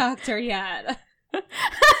not a doctor yet.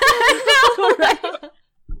 I know, right?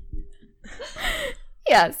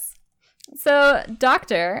 Yes. So,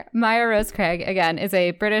 Dr. Maya Rose Craig, again, is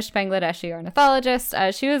a British Bangladeshi ornithologist.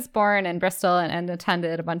 She was born in Bristol and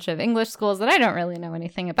attended a bunch of English schools that I don't really know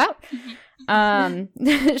anything about.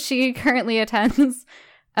 She currently attends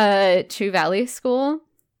True Valley School.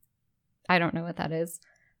 I don't know what that is.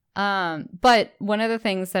 But one of the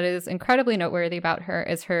things that is incredibly noteworthy about her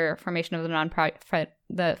is her formation of the nonprofit.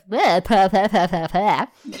 Yes.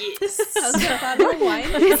 How's that about a wine,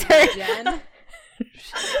 Jen?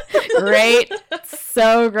 Great.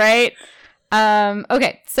 So great.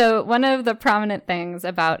 Okay, so one of the prominent things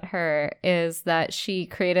about her is that she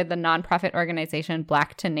created the nonprofit organization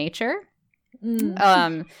Black to Nature,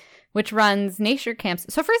 which runs nature camps.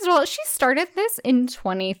 So first of all, she started this in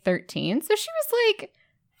 2013. So she was like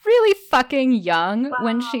really fucking young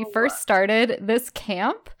when she first started this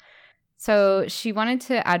camp. So she wanted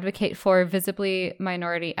to advocate for visibly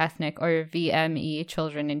minority ethnic, or VME,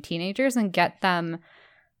 children and teenagers and get them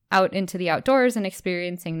out into the outdoors and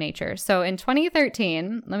experiencing nature. So in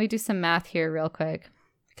 2013, let me do some math here real quick,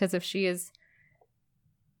 because if she is...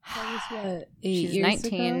 That was what, 8 she's years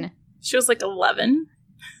 19. ago? She was like 11.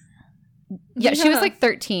 Yeah, she was like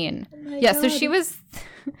 13. Oh my Yeah, so God. she was...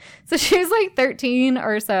 So she was like 13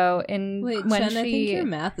 or so in Wait, when Jen, she... I think your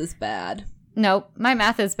math is bad. Nope, my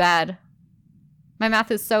math is bad. My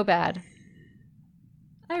math is so bad.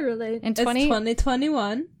 I relate. In It's 2021,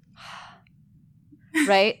 2021.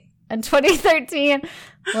 right? And 2013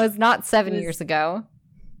 was not 7 It was year ago.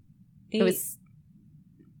 It was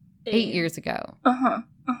 8 years ago. Uh-huh.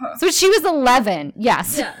 So she was 11.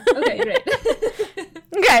 Yes. Yeah. Okay.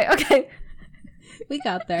 Great. Okay. We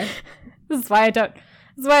got there. This is why I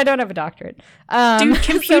don't have a doctorate. Dude, so,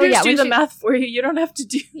 computers yeah, do when the she- math for you. You don't have to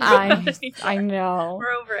do I that anymore. know.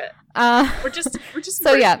 We're over it. Uh, We're just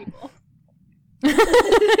So, bird yeah. people.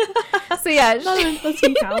 so yeah, None of us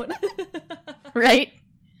can count. right?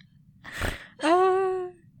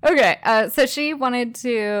 Okay, so she wanted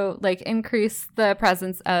to like increase the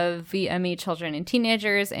presence of VME children and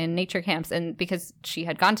teenagers in nature camps, and because she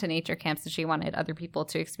had gone to nature camps, she wanted other people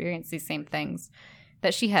to experience these same things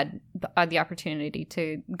that she had the opportunity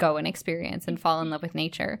to go and experience and fall in love with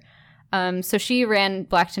nature. So she ran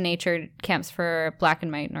Black to Nature camps for Black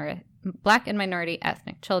and minority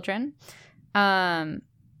ethnic children, and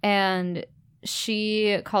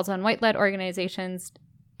she calls on white-led organizations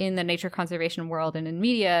in the nature conservation world and in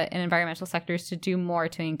media and environmental sectors to do more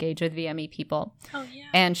to engage with VME people. Oh yeah.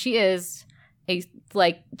 And she is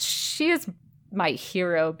my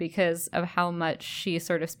hero because of how much she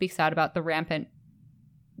sort of speaks out about the rampant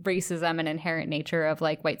racism and inherent nature of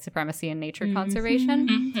like white supremacy and nature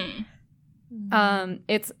conservation. Mm-hmm.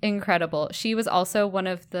 It's incredible. She was also one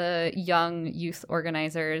of the young youth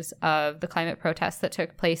organizers of the climate protests that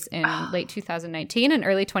took place in late 2019 and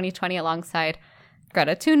early 2020 alongside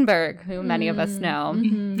Greta Thunberg, who many of us know.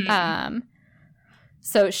 Mm-hmm.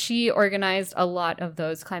 So she organized a lot of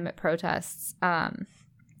those climate protests.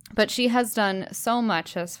 But she has done so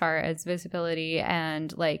much as far as visibility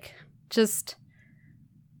and like just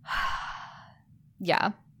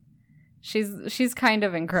Yeah. She's kind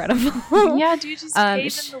of incredible. Yeah, dude, she's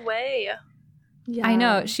paving the way. Yeah. I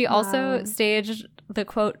know. She also Wow. staged the,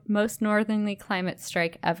 quote, most northerly climate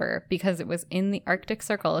strike ever because it was in the Arctic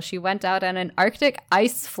Circle. She went out on an Arctic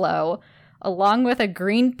ice floe along with a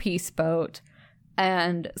Greenpeace boat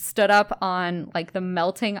and stood up on, like, the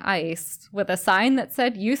melting ice with a sign that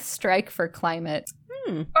said, Youth Strike for Climate.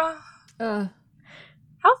 Ugh. Ugh.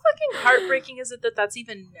 How fucking heartbreaking is it that that's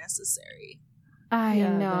even necessary? I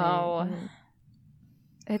Yeah, know. right.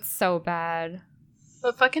 It's so bad.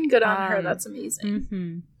 But fucking good on her. That's amazing.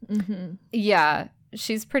 Mm-hmm. Mm-hmm. Yeah,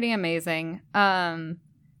 she's pretty amazing. Oh,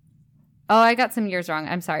 I got some years wrong.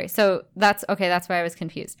 I'm sorry. So that's why I was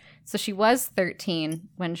confused. So she was 13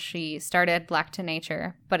 when she started Black to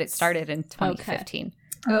Nature, but it started in 2015.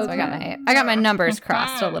 So I got my numbers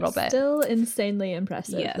crossed a little bit. Still insanely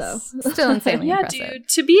impressive, Yes. though. Still insanely Yeah, impressive. dude,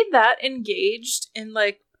 to be that engaged in,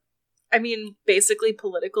 like, I mean, basically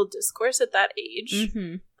political discourse at that age,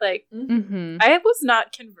 Mm-hmm. like, Mm-hmm. I was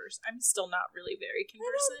not conversed. I'm still not really very I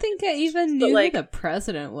conversant. don't think I even But, knew like- who the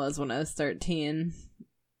president was when I was 13.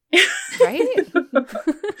 Right?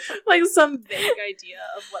 Like some vague idea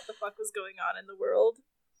of what the fuck was going on in the world.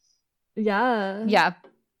 Yeah. Yeah.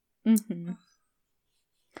 Mm-hmm.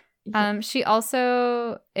 She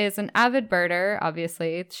also is an avid birder,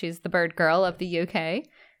 obviously. She's the bird girl of the UK.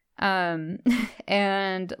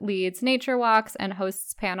 And leads nature walks and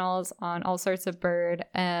hosts panels on all sorts of bird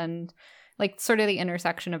and, like, sort of the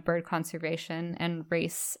intersection of bird conservation and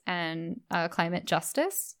race and climate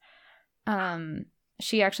justice.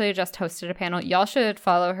 She actually just hosted a panel. Y'all should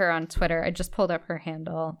follow her on Twitter. I just pulled up her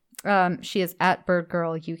handle. She is at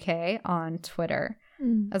birdgirluk on Twitter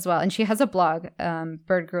Mm. as well. And she has a blog,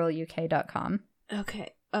 birdgirluk.com. Okay.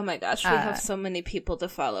 Oh my gosh, we have so many people to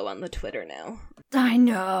follow on the Twitter now. I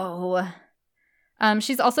know.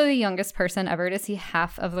 She's also the youngest person ever to see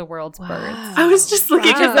half of the world's birds. I was just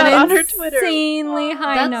looking Wow. at that on her Twitter. Insanely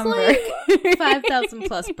high That's number. like 5,000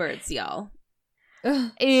 plus birds, y'all.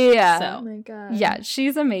 Ugh. Yeah. So- Oh my god. Yeah,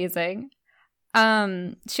 she's amazing.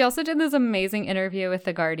 She also did this amazing interview with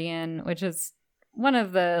The Guardian, which is one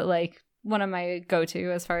of my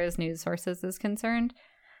go-to as far as news sources is concerned.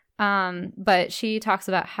 But she talks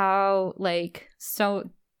about how, like,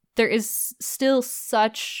 so there is still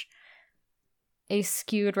such a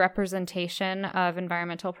skewed representation of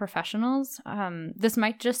environmental professionals. This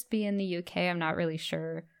might just be in the UK. I'm not really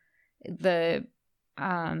sure. There's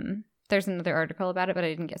another article about it, but I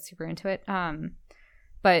didn't get super into it.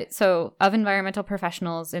 But so of environmental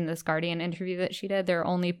professionals in this Guardian interview that she did, there are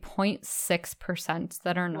only 0.6%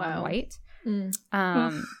 that are non-white.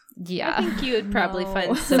 Mm. Yeah. I think you would probably No.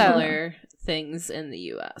 find similar things in the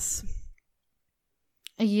US.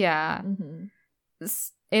 Yeah. Mm-hmm.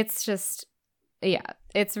 It's just, yeah,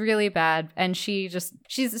 it's really bad. And she's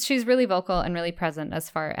really vocal and really present as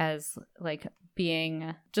far as, like,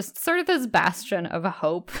 being just sort of this bastion of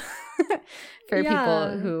hope for Yeah.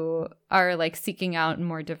 people who are, like, seeking out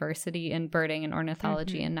more diversity in birding and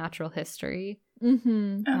ornithology Mhm. and natural history.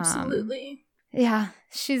 Mm-hmm. Absolutely. Yeah,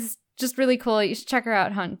 she's just really cool. You should check her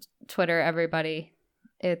out on Twitter, everybody.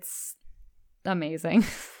 It's amazing.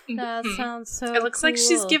 That Mhm. sounds so It looks like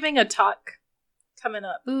she's cool. giving a talk coming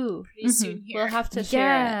up Ooh. pretty soon here. We'll have to share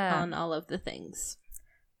Yeah. it on all of the things.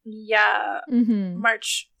 Yeah, Mm-hmm.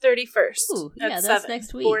 March 31st Ooh, at yeah, that's 7.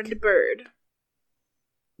 next week. Born to Bird.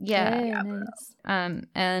 Yeah. Yay, nice.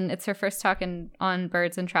 And it's her first talk on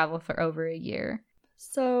birds and travel for over a year.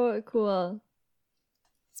 So cool.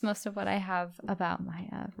 It's most of what I have about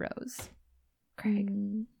Maya Rose Craig.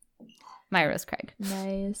 Mm, Maya Rose Craig.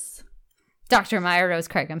 nice. Dr. Maya Rose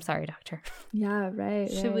Craig. I'm sorry, doctor. Yeah, right.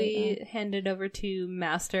 Should right, we hand it over to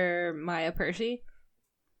Master Maya Percy?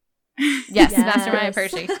 Yes, Yes. Master Maya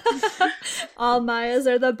Percy. All Mayas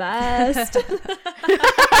are the best.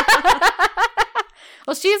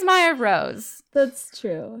 Well, she's Maya Rose. That's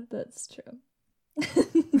true. That's true.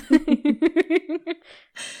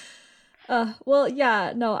 Well,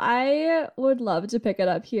 yeah, no, I would love to pick it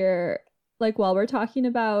up here, like, while we're talking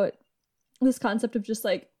about this concept of just,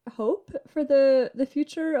 like, hope for the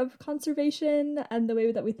future of conservation and the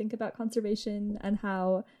way that we think about conservation, and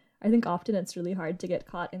how I think often it's really hard to get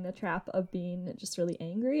caught in the trap of being just really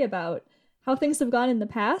angry about how things have gone in the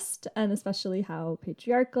past, and especially how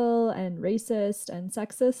patriarchal and racist and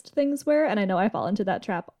sexist things were. And I know I fall into that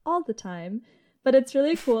trap all the time, but it's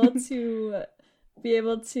really cool to be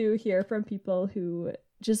able to hear from people who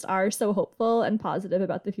just are so hopeful and positive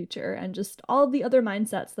about the future, and just all the other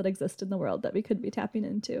mindsets that exist in the world that we could be tapping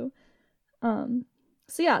into. So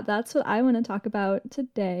yeah, that's what I want to talk about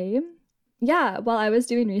today. Yeah, while I was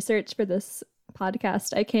doing research for this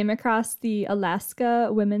podcast, I came across the Alaska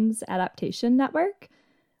Women's Adaptation Network,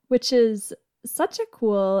 which is such a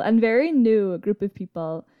cool and very new group of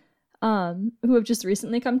people who have just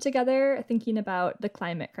recently come together thinking about the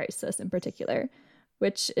climate crisis in particular,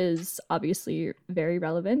 which is obviously very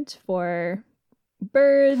relevant for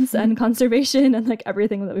birds and conservation and like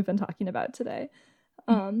everything that we've been talking about today.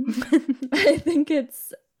 I think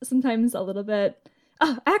it's sometimes a little bit...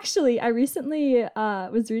 Oh, actually, I recently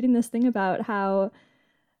was reading this thing about how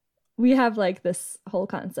we have like this whole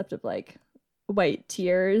concept of like white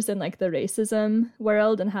tears in like the racism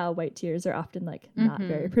world, and how white tears are often like not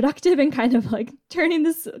very productive and kind of like turning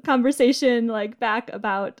this conversation like back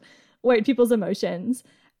about white people's emotions.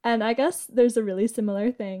 And I guess there's a really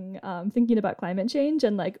similar thing thinking about climate change,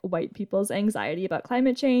 and like white people's anxiety about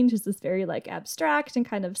climate change is this very like abstract and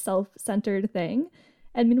kind of self-centered thing.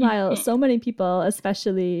 And meanwhile, so many people,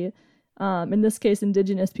 especially in this case,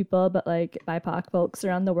 Indigenous people, but like BIPOC folks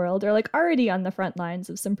around the world, are like already on the front lines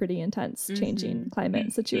of some pretty intense changing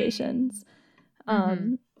climate situations.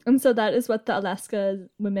 And so that is what the Alaska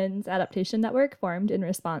Women's Adaptation Network formed in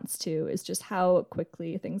response to, is just how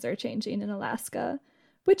quickly things are changing in Alaska,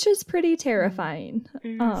 which is pretty terrifying.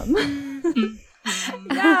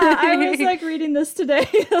 Yeah, I was like reading this today,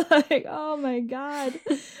 like, oh my God,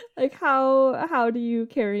 like how do you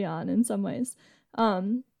carry on in some ways?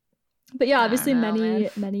 But yeah, obviously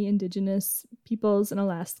many Indigenous peoples in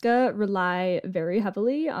Alaska rely very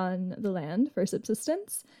heavily on the land for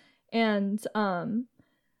subsistence. And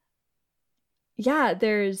yeah,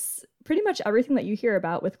 there's pretty much everything that you hear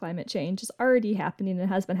about with climate change is already happening and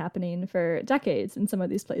has been happening for decades in some of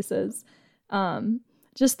these places.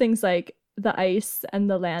 Just things like the ice and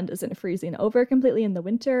the land isn't freezing over completely in the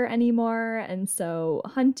winter anymore. And so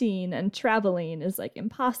hunting and traveling is like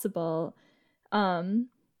impossible.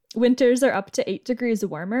 Winters are up to 8 degrees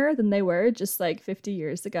warmer than they were just like 50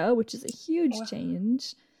 years ago, which is a huge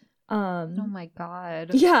change. Oh my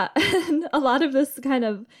God. Yeah. And a lot of this kind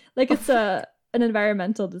of like, it's an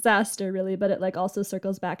environmental disaster really, but it like also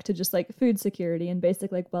circles back to just like food security and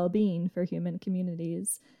basic like well-being for human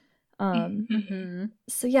communities.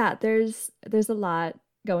 So yeah, there's a lot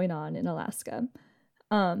going on in Alaska.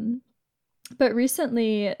 But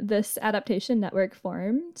recently, this adaptation network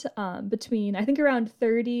formed between, I think, around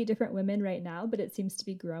 30 different women right now, but it seems to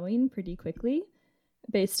be growing pretty quickly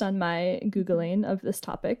based on my Googling of this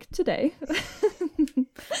topic today. But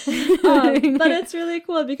it's really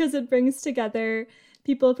cool because it brings together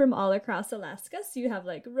people from all across Alaska. So you have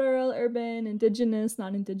like rural, urban, Indigenous,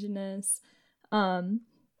 non-Indigenous,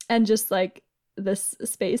 and just like this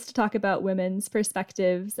space to talk about women's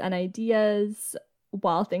perspectives and ideas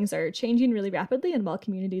while things are changing really rapidly and while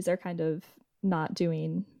communities are kind of not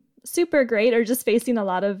doing super great or just facing a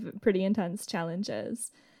lot of pretty intense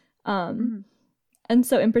challenges. And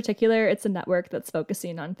so in particular, it's a network that's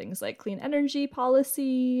focusing on things like clean energy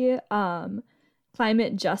policy,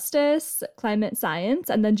 climate justice, climate science,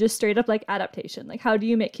 and then just straight up like adaptation. Like, how do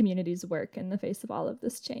you make communities work in the face of all of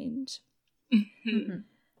this change?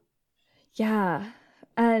 Yeah.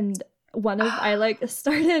 And I like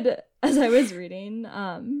started as I was reading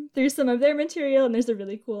through some of their material, and there's a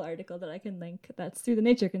really cool article that I can link that's through the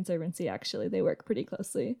Nature Conservancy. Actually, they work pretty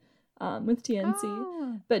closely with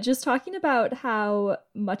TNC, but just talking about how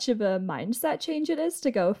much of a mindset change it is to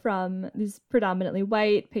go from these predominantly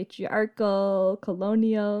white, patriarchal,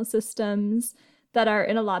 colonial systems that are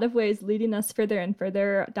in a lot of ways leading us further and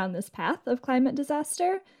further down this path of climate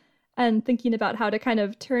disaster, and thinking about how to kind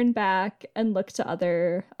of turn back and look to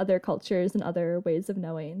other cultures and other ways of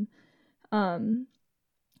knowing,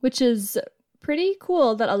 which is pretty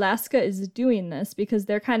cool that Alaska is doing this, because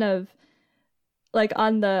they're kind of like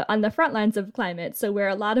on the front lines of climate. So where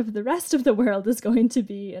a lot of the rest of the world is going to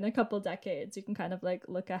be in a couple decades, you can kind of like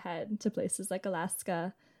look ahead to places like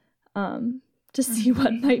Alaska to see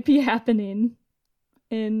what might be happening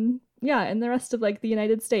in the rest of like the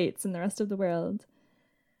United States and the rest of the world.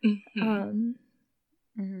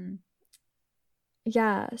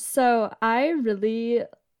 Yeah, so I really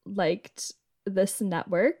liked this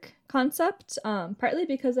network concept, partly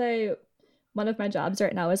because one of my jobs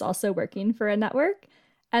right now is also working for a network,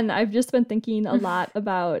 and I've just been thinking a lot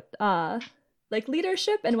about like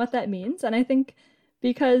leadership and what that means. And I think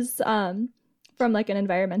because from like an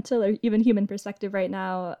environmental or even human perspective right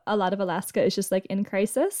now, a lot of Alaska is just like in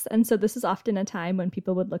crisis, and so this is often a time when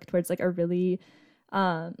people would look towards like a really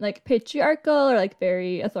like patriarchal or like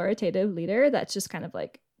very authoritative leader that's just kind of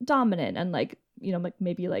like dominant and like, you know, like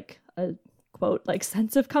maybe like a quote like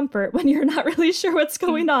sense of comfort when you're not really sure what's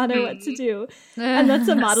going on or what to do. And that's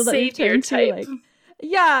a model that we've turned to, like,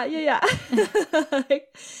 Yeah.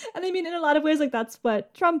 Like, and I mean, in a lot of ways, like that's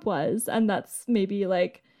what Trump was, and that's maybe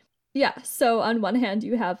like, yeah. So on one hand,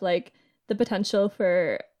 you have like the potential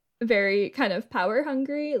for very kind of power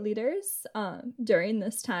hungry leaders during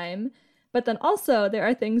this time, but then also there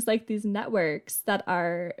are things like these networks that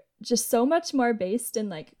are just so much more based in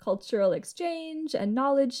like cultural exchange and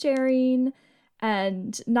knowledge sharing,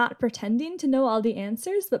 and not pretending to know all the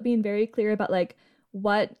answers, but being very clear about like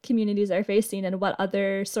what communities are facing and what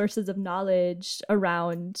other sources of knowledge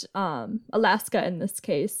around Alaska in this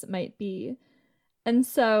case might be. And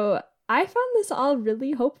so I found this all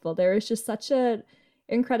really hopeful. There was just such an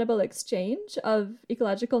incredible exchange of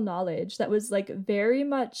ecological knowledge that was like very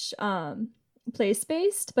much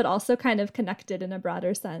place-based, but also kind of connected in a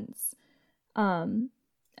broader sense. And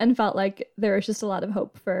felt like there was just a lot of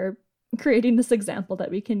hope for creating this example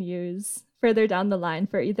that we can use further down the line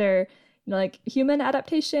for either, you know, like human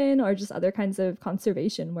adaptation or just other kinds of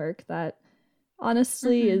conservation work that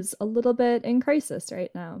honestly is a little bit in crisis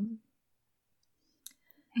right now.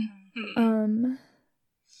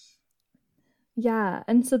 Yeah,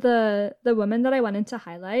 and so the woman that I wanted to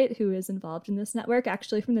highlight who is involved in this network,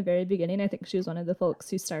 actually from the very beginning, I think she was one of the folks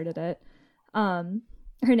who started it. Her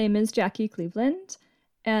name is Jackie Cleveland,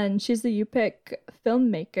 and she's a Yupik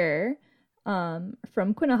filmmaker from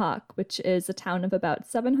Quinnahock, which is a town of about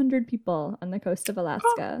 700 people on the coast of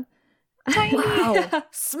Alaska. Wow. Yeah.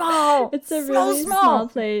 Small. It's a really small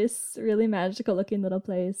place, really magical looking little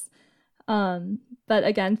place. But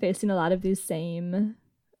again, facing a lot of these same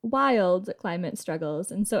wild climate struggles.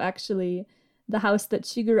 And so actually the house that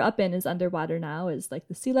she grew up in is underwater now, is like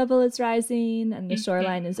the sea level is rising and the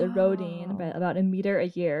shoreline is eroding by about a meter a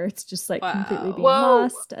year. It's just like completely being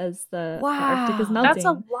lost as the Arctic is melting. That's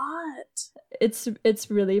a lot. It's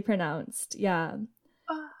really pronounced. Yeah.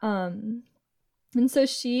 And so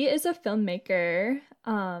she is a filmmaker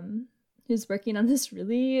who's working on this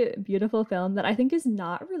really beautiful film that I think is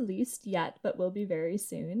not released yet, but will be very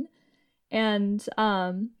soon. And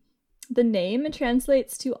the name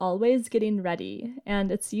translates to always getting ready,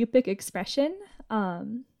 and it's Yupik expression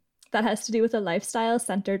that has to do with a lifestyle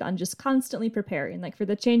centered on just constantly preparing, like for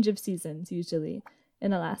the change of seasons, usually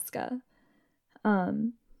in Alaska.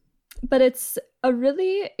 But it's a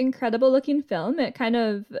really incredible looking film. It kind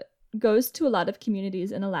of goes to a lot of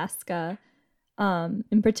communities in Alaska.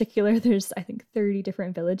 In particular, there's, I think, 30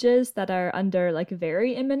 different villages that are under like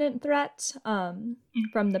very imminent threat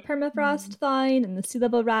from the permafrost thawing and the sea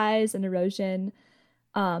level rise and erosion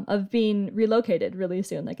of being relocated really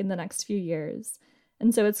soon, like in the next few years.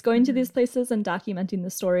 And so it's going to these places and documenting the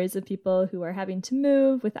stories of people who are having to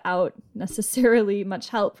move without necessarily much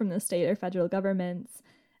help from the state or federal governments,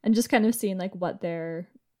 and just kind of seeing like what they're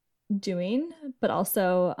doing, but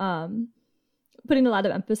also putting a lot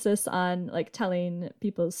of emphasis on like telling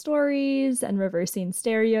people's stories and reversing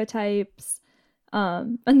stereotypes.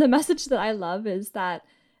 And the message that I love is that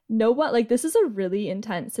this is a really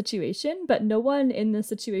intense situation, but no one in this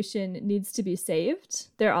situation needs to be saved.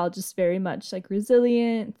 They're all just very much like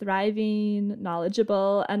resilient, thriving,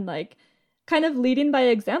 knowledgeable, and like kind of leading by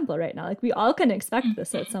example right now. Like we all can expect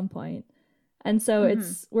this at some point. And so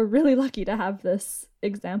we're really lucky to have this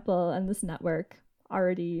example and this network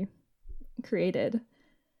already created.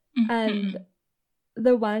 And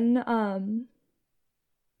the one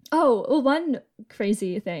one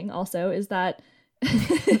crazy thing also is that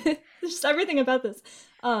just everything about this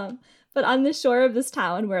but on the shore of this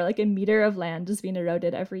town where like a meter of land is being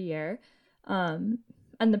eroded every year, and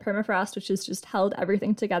the permafrost, which has just held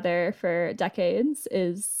everything together for decades,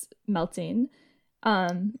 is melting,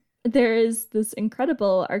 there is this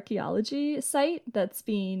incredible archaeology site that's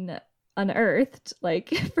being unearthed like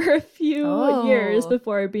for a few years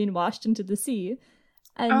before being washed into the sea.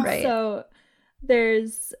 And so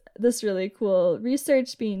there's this really cool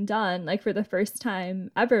research being done, like for the first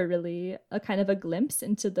time ever, really a kind of a glimpse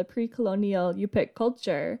into the pre-colonial Yupik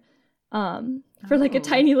culture for like a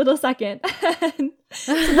tiny little second.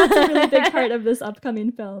 So that's a really big part of this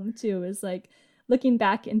upcoming film too, is like looking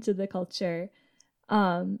back into the culture.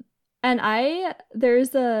 And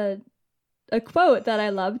there's a quote that I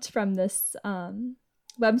loved from this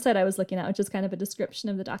website I was looking at, which is kind of a description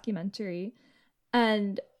of the documentary.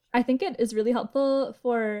 And I think it is really helpful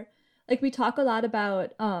for, like, we talk a lot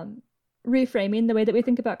about reframing the way that we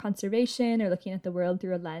think about conservation or looking at the world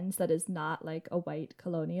through a lens that is not like a white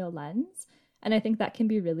colonial lens. And I think that can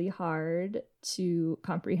be really hard to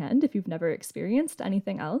comprehend if you've never experienced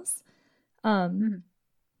anything else. And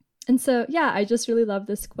so, yeah, I just really love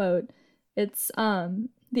this quote. It's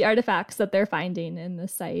the artifacts that they're finding in the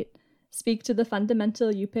site speak to the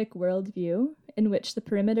fundamental Yupik worldview in which the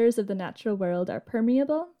perimeters of the natural world are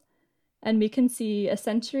permeable, and we can see a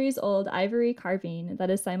centuries-old ivory carving that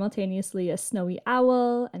is simultaneously a snowy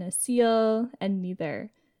owl and a seal and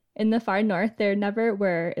neither. In the far north, there never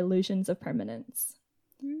were illusions of permanence,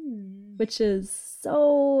 which is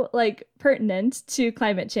so like pertinent to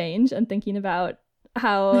climate change and thinking about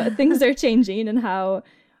how things are changing and how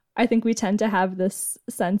I think we tend to have this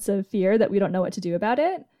sense of fear that we don't know what to do about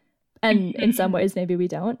it. And in some ways, maybe we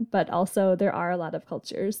don't, but also there are a lot of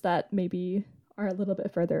cultures that maybe are a little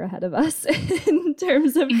bit further ahead of us in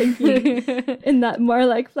terms of thinking in that more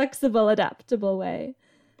like flexible, adaptable way.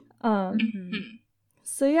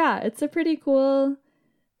 So yeah, it's a pretty cool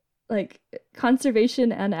like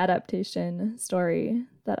conservation and adaptation story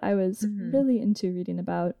that I was really into reading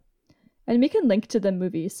about. And we can link to the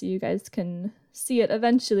movie so you guys can see it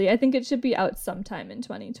eventually. I think it should be out sometime in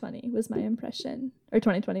 2020 was my impression. Or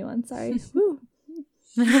 2021, sorry. Woo.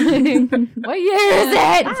 What year is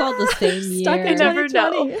it? It's all the same year. Stuck in never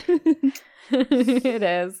 2020. It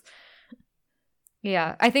is.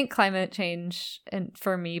 Yeah, I think climate change and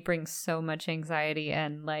for me brings so much anxiety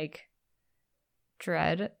and like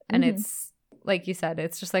dread. And it's like you said,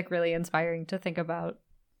 it's just like really inspiring to think about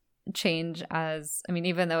change as, I mean,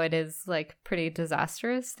 even though it is like pretty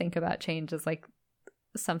disastrous, think about change as like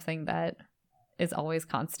something that is always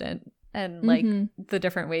constant and like the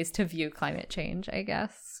different ways to view climate change, I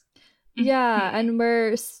guess. Yeah, and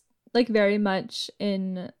we're like very much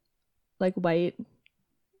in like white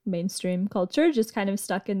mainstream culture, just kind of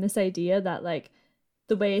stuck in this idea that like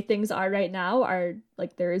the way things are right now are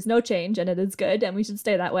like there is no change and it is good and we should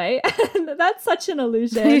stay that way. And that's such an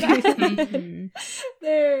illusion.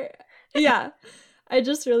 Yeah, I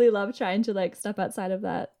just really love trying to like step outside of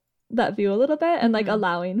that view a little bit and like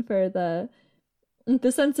allowing for the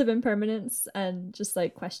sense of impermanence and just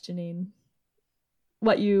like questioning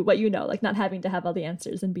what you know, like not having to have all the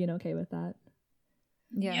answers and being okay with that.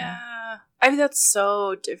 Yeah. I mean, that's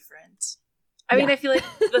so different. I mean, I feel like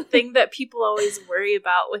the thing that people always worry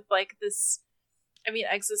about with like this, I mean,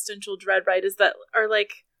 existential dread, right, is that, or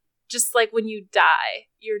like, just like when you die,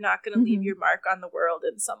 you're not going to leave your mark on the world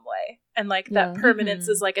in some way. And like that permanence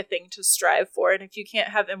is like a thing to strive for. And if you can't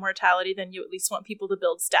have immortality, then you at least want people to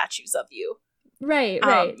build statues of you. Right.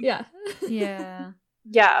 Yeah. Yeah.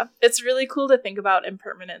 Yeah. It's really cool to think about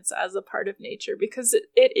impermanence as a part of nature because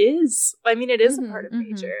it is. I mean, it is a part of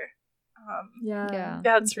nature.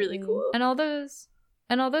 That's really cool. And all those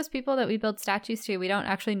people that we build statues to, we don't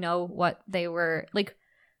actually know what they were like.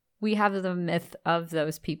 We have the myth of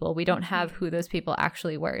those people. We don't have who those people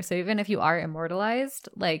actually were. So even if you are immortalized,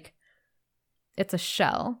 like it's a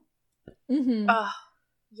shell.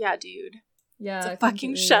 Yeah, dude. Yeah, it's a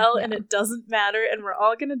fucking shell and it doesn't matter and we're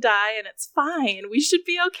all gonna die and it's fine. We should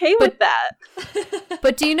be okay with that.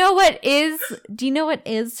 But do you know what is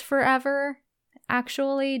forever?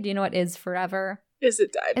 Actually, do you know what is forever? Is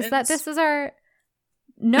it diamonds? Is that this is our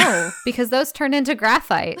no, because those turn into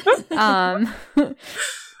graphite.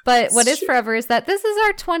 But what is forever is that this is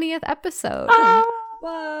our 20th episode. Whoa.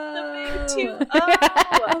 The big 2.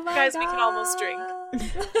 Oh, guys, we can almost drink.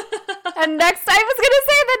 And next, I was going to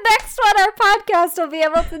say the next one, our podcast will be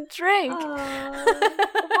able to drink.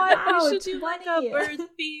 What? We should do like a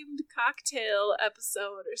bird-themed cocktail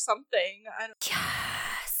episode or something. I don't.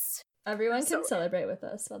 Yes. Everyone can celebrate with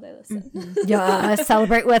us while they listen. Yeah,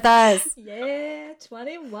 celebrate with us. Yeah,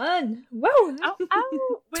 21. Whoa. Ow, ow.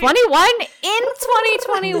 21 in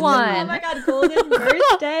 2021. Oh my god, golden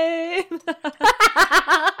birthday.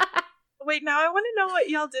 Wait, now I want to know what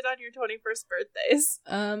y'all did on your 21st birthdays.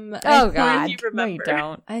 God. You remember. No, you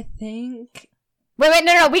don't. I think. Wait,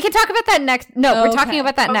 no. We can talk about that next. No, we're talking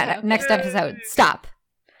about that next episode. Stop.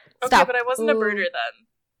 Okay, but I wasn't a birder then.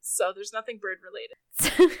 So there's nothing bird related.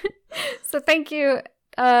 So thank you,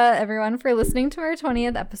 everyone, for listening to our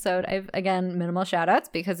 20th episode. I've, again, minimal shout outs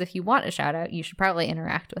because if you want a shout out, you should probably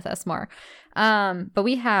interact with us more. But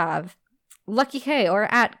we have Lucky K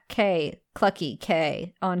or at K Clucky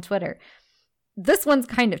K on Twitter. This one's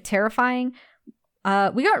kind of terrifying.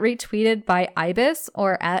 We got retweeted by IBIS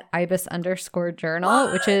or at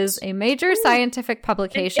IBIS_journal, which is a major scientific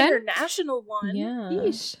publication. An international one. Yeah.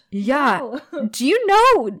 Yeesh. Yeah. Wow. Do you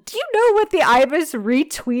know what the IBIS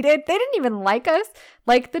retweeted? They didn't even like us.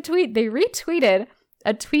 Like the tweet. They retweeted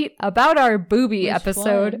a tweet about our booby Which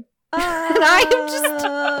episode. one? And I am just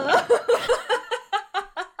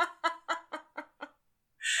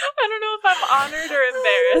I don't know if I'm honored or I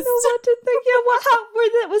embarrassed. don't know what to think. Yeah,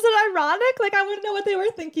 was it ironic? Like, I wouldn't know what they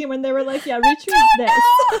were thinking when they were like, yeah, retweet this.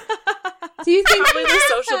 Do you think Probably the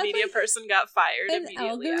social had, media like, person got fired an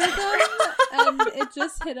immediately algorithm after. and it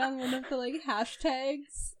just hit on one of the like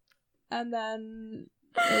hashtags and then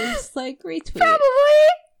it was like retweet Probably.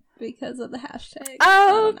 because of the hashtag. I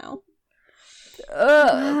don't know.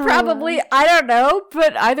 Probably. I don't know.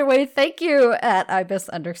 But either way, thank you at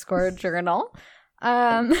ibis_journal.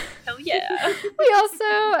 Hell yeah. We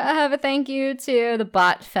also have a thank you to the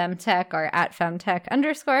bot Femtech, or at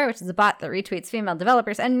Femtech_, which is a bot that retweets female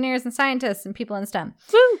developers, engineers, and scientists and people in STEM.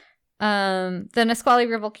 Woo! The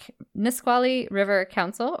Nisqually River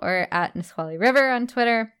Council, or at Nisqually River on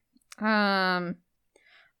Twitter.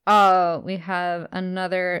 We have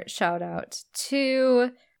another shout out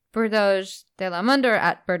to Bourdoge de la Monde, or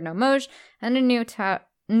at Birdnomoj, and a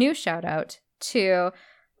new shout out to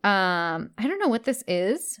I don't know what this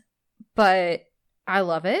is, but I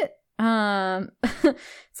love it.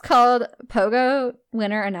 It's called Pogo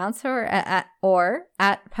Winner Announcer, or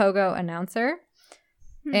at Pogo Announcer.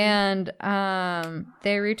 And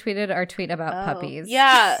they retweeted our tweet about puppies.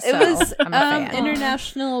 Yeah, it So, was I'm a fan.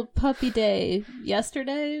 International Puppy Day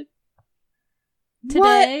yesterday.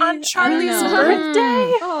 What? Today? On Charlie's I don't know.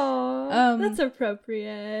 birthday? Oh, that's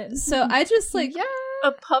appropriate. So I just like Yeah.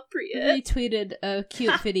 Appropriate. retweeted a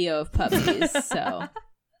cute video of puppies. So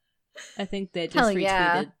I think they just Hell retweeted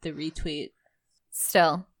yeah. the retweet.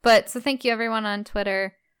 Still. But so thank you everyone on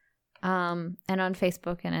Twitter, and on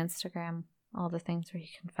Facebook and Instagram, all the things where you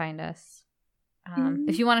can find us.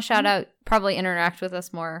 If you want to shout out, probably interact with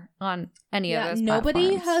us more on any of those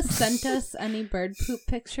nobody platforms. has sent us any bird poop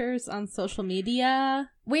pictures on social media.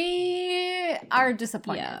 We are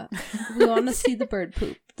disappointed. Yeah, we want to see the bird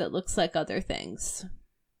poop that looks like other things.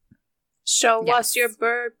 Show Yes. us your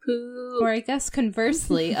bird poop. Or I guess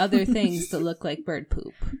conversely, other things that look like bird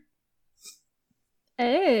poop.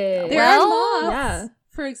 Hey. There Well, are moths, yeah.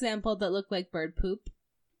 for example, that look like bird poop.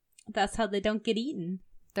 That's how they don't get eaten.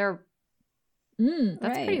 They're Mm.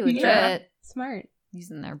 that's Right. pretty legit. Yeah. Smart.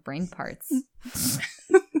 Using their brain parts.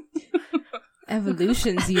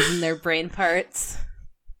 Evolution's using their brain parts.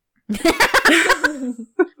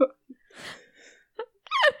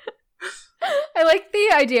 I like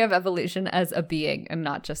the idea of evolution as a being and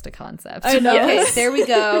not just a concept. I know. Okay, there we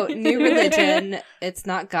go. New religion. It's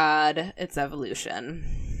not God, it's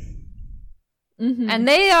evolution. Mhm. And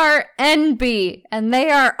they are NB, and they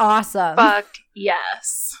are awesome. Fuck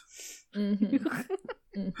yes. Mhm.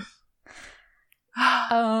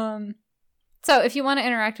 So if you want to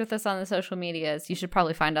interact with us on the social medias, you should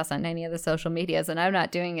probably find us on any of the social medias, and I'm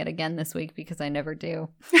not doing it again this week because I never do.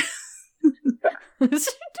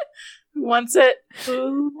 Who wants it?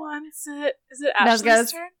 Who wants it? Is it No, Ashley's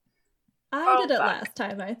guys. turn? I Oh, did it fuck. last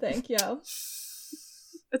time, I think. Yeah.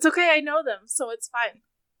 It's okay, I know them, so it's fine.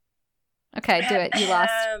 Okay, do it. You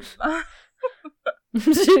lost.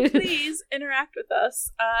 Please interact with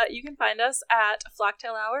us. You can find us at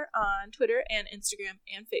Flocktail Hour on Twitter and Instagram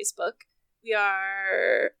and Facebook. We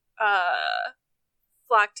are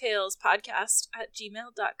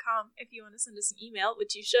flocktailspodcast@gmail.com if you want to send us an email,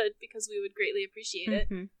 which you should because we would greatly appreciate it.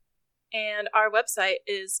 Mhm. And our website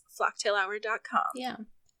is flocktailhour.com. Yeah.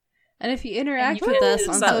 And if you interact you with can us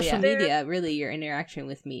on decide social there. media, really you're interacting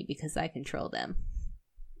with me because I control them.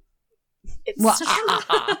 It's Well,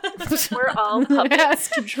 we're all puppets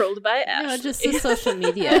controlled by Ashley. No, just the social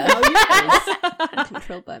media is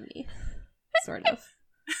controlled by me. Sort of.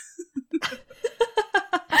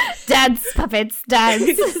 Dance, puppets, dance.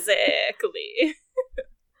 Exactly.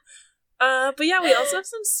 But yeah, we also have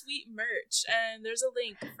some sweet merch, and there's a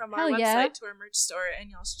link from our Hell website yeah. to our merch store,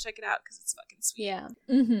 and y'all should check it out because it's fucking sweet. Yeah.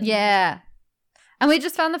 Mhm. Yeah. And we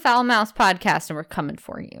just found the Foul Mouse podcast, and we're coming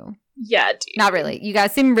for you. Yeah, dude. Not really. You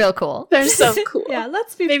guys seem real cool. They're so cool. Yeah,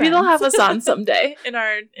 let's be Maybe they'll friends. have us on someday in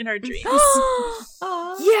our dreams.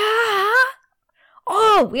 Aw. Yeah.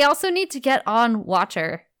 Oh, we also need to get on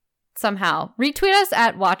Watcher somehow. Retweet us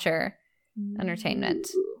at Watcher Entertainment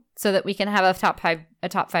so that we can have a top five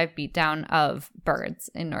beatdown of birds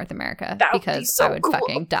in North America That would be because so I would cool.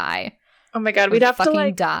 fucking die. Oh my god, I we'd would have to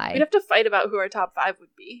fucking die. we'd have to fight about who our top 5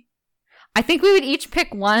 would be. I think we would each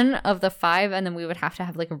pick one of the 5 and then we would have to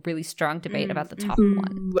have like a really strong debate about the top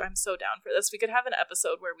one. Ooh, I'm so down for this. We could have an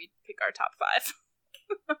episode where we pick our top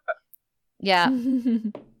 5. Yeah.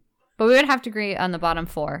 But we would have to agree on the bottom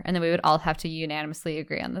 4 and then we would all have to unanimously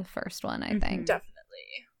agree on the first one, I think. Definitely.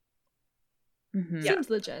 Mhm. Yeah. Seems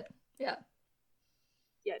legit. Yeah.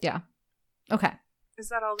 Yeah. Okay. Is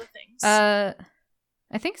that all the things? I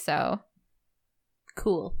think so.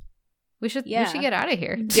 Cool. We should Yeah. get out of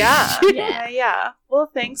here. Yeah. Well,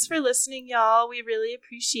 thanks for listening, y'all. We really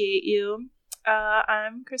appreciate you.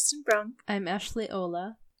 I'm Kristen Brunk. I'm Ashley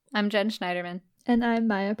Ola. I'm Jen Schneiderman. And I'm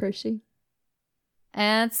Maya Pershey.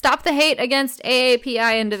 And stop the hate against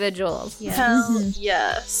AAPI individuals. Yes. Hell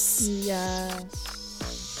yes. Yes.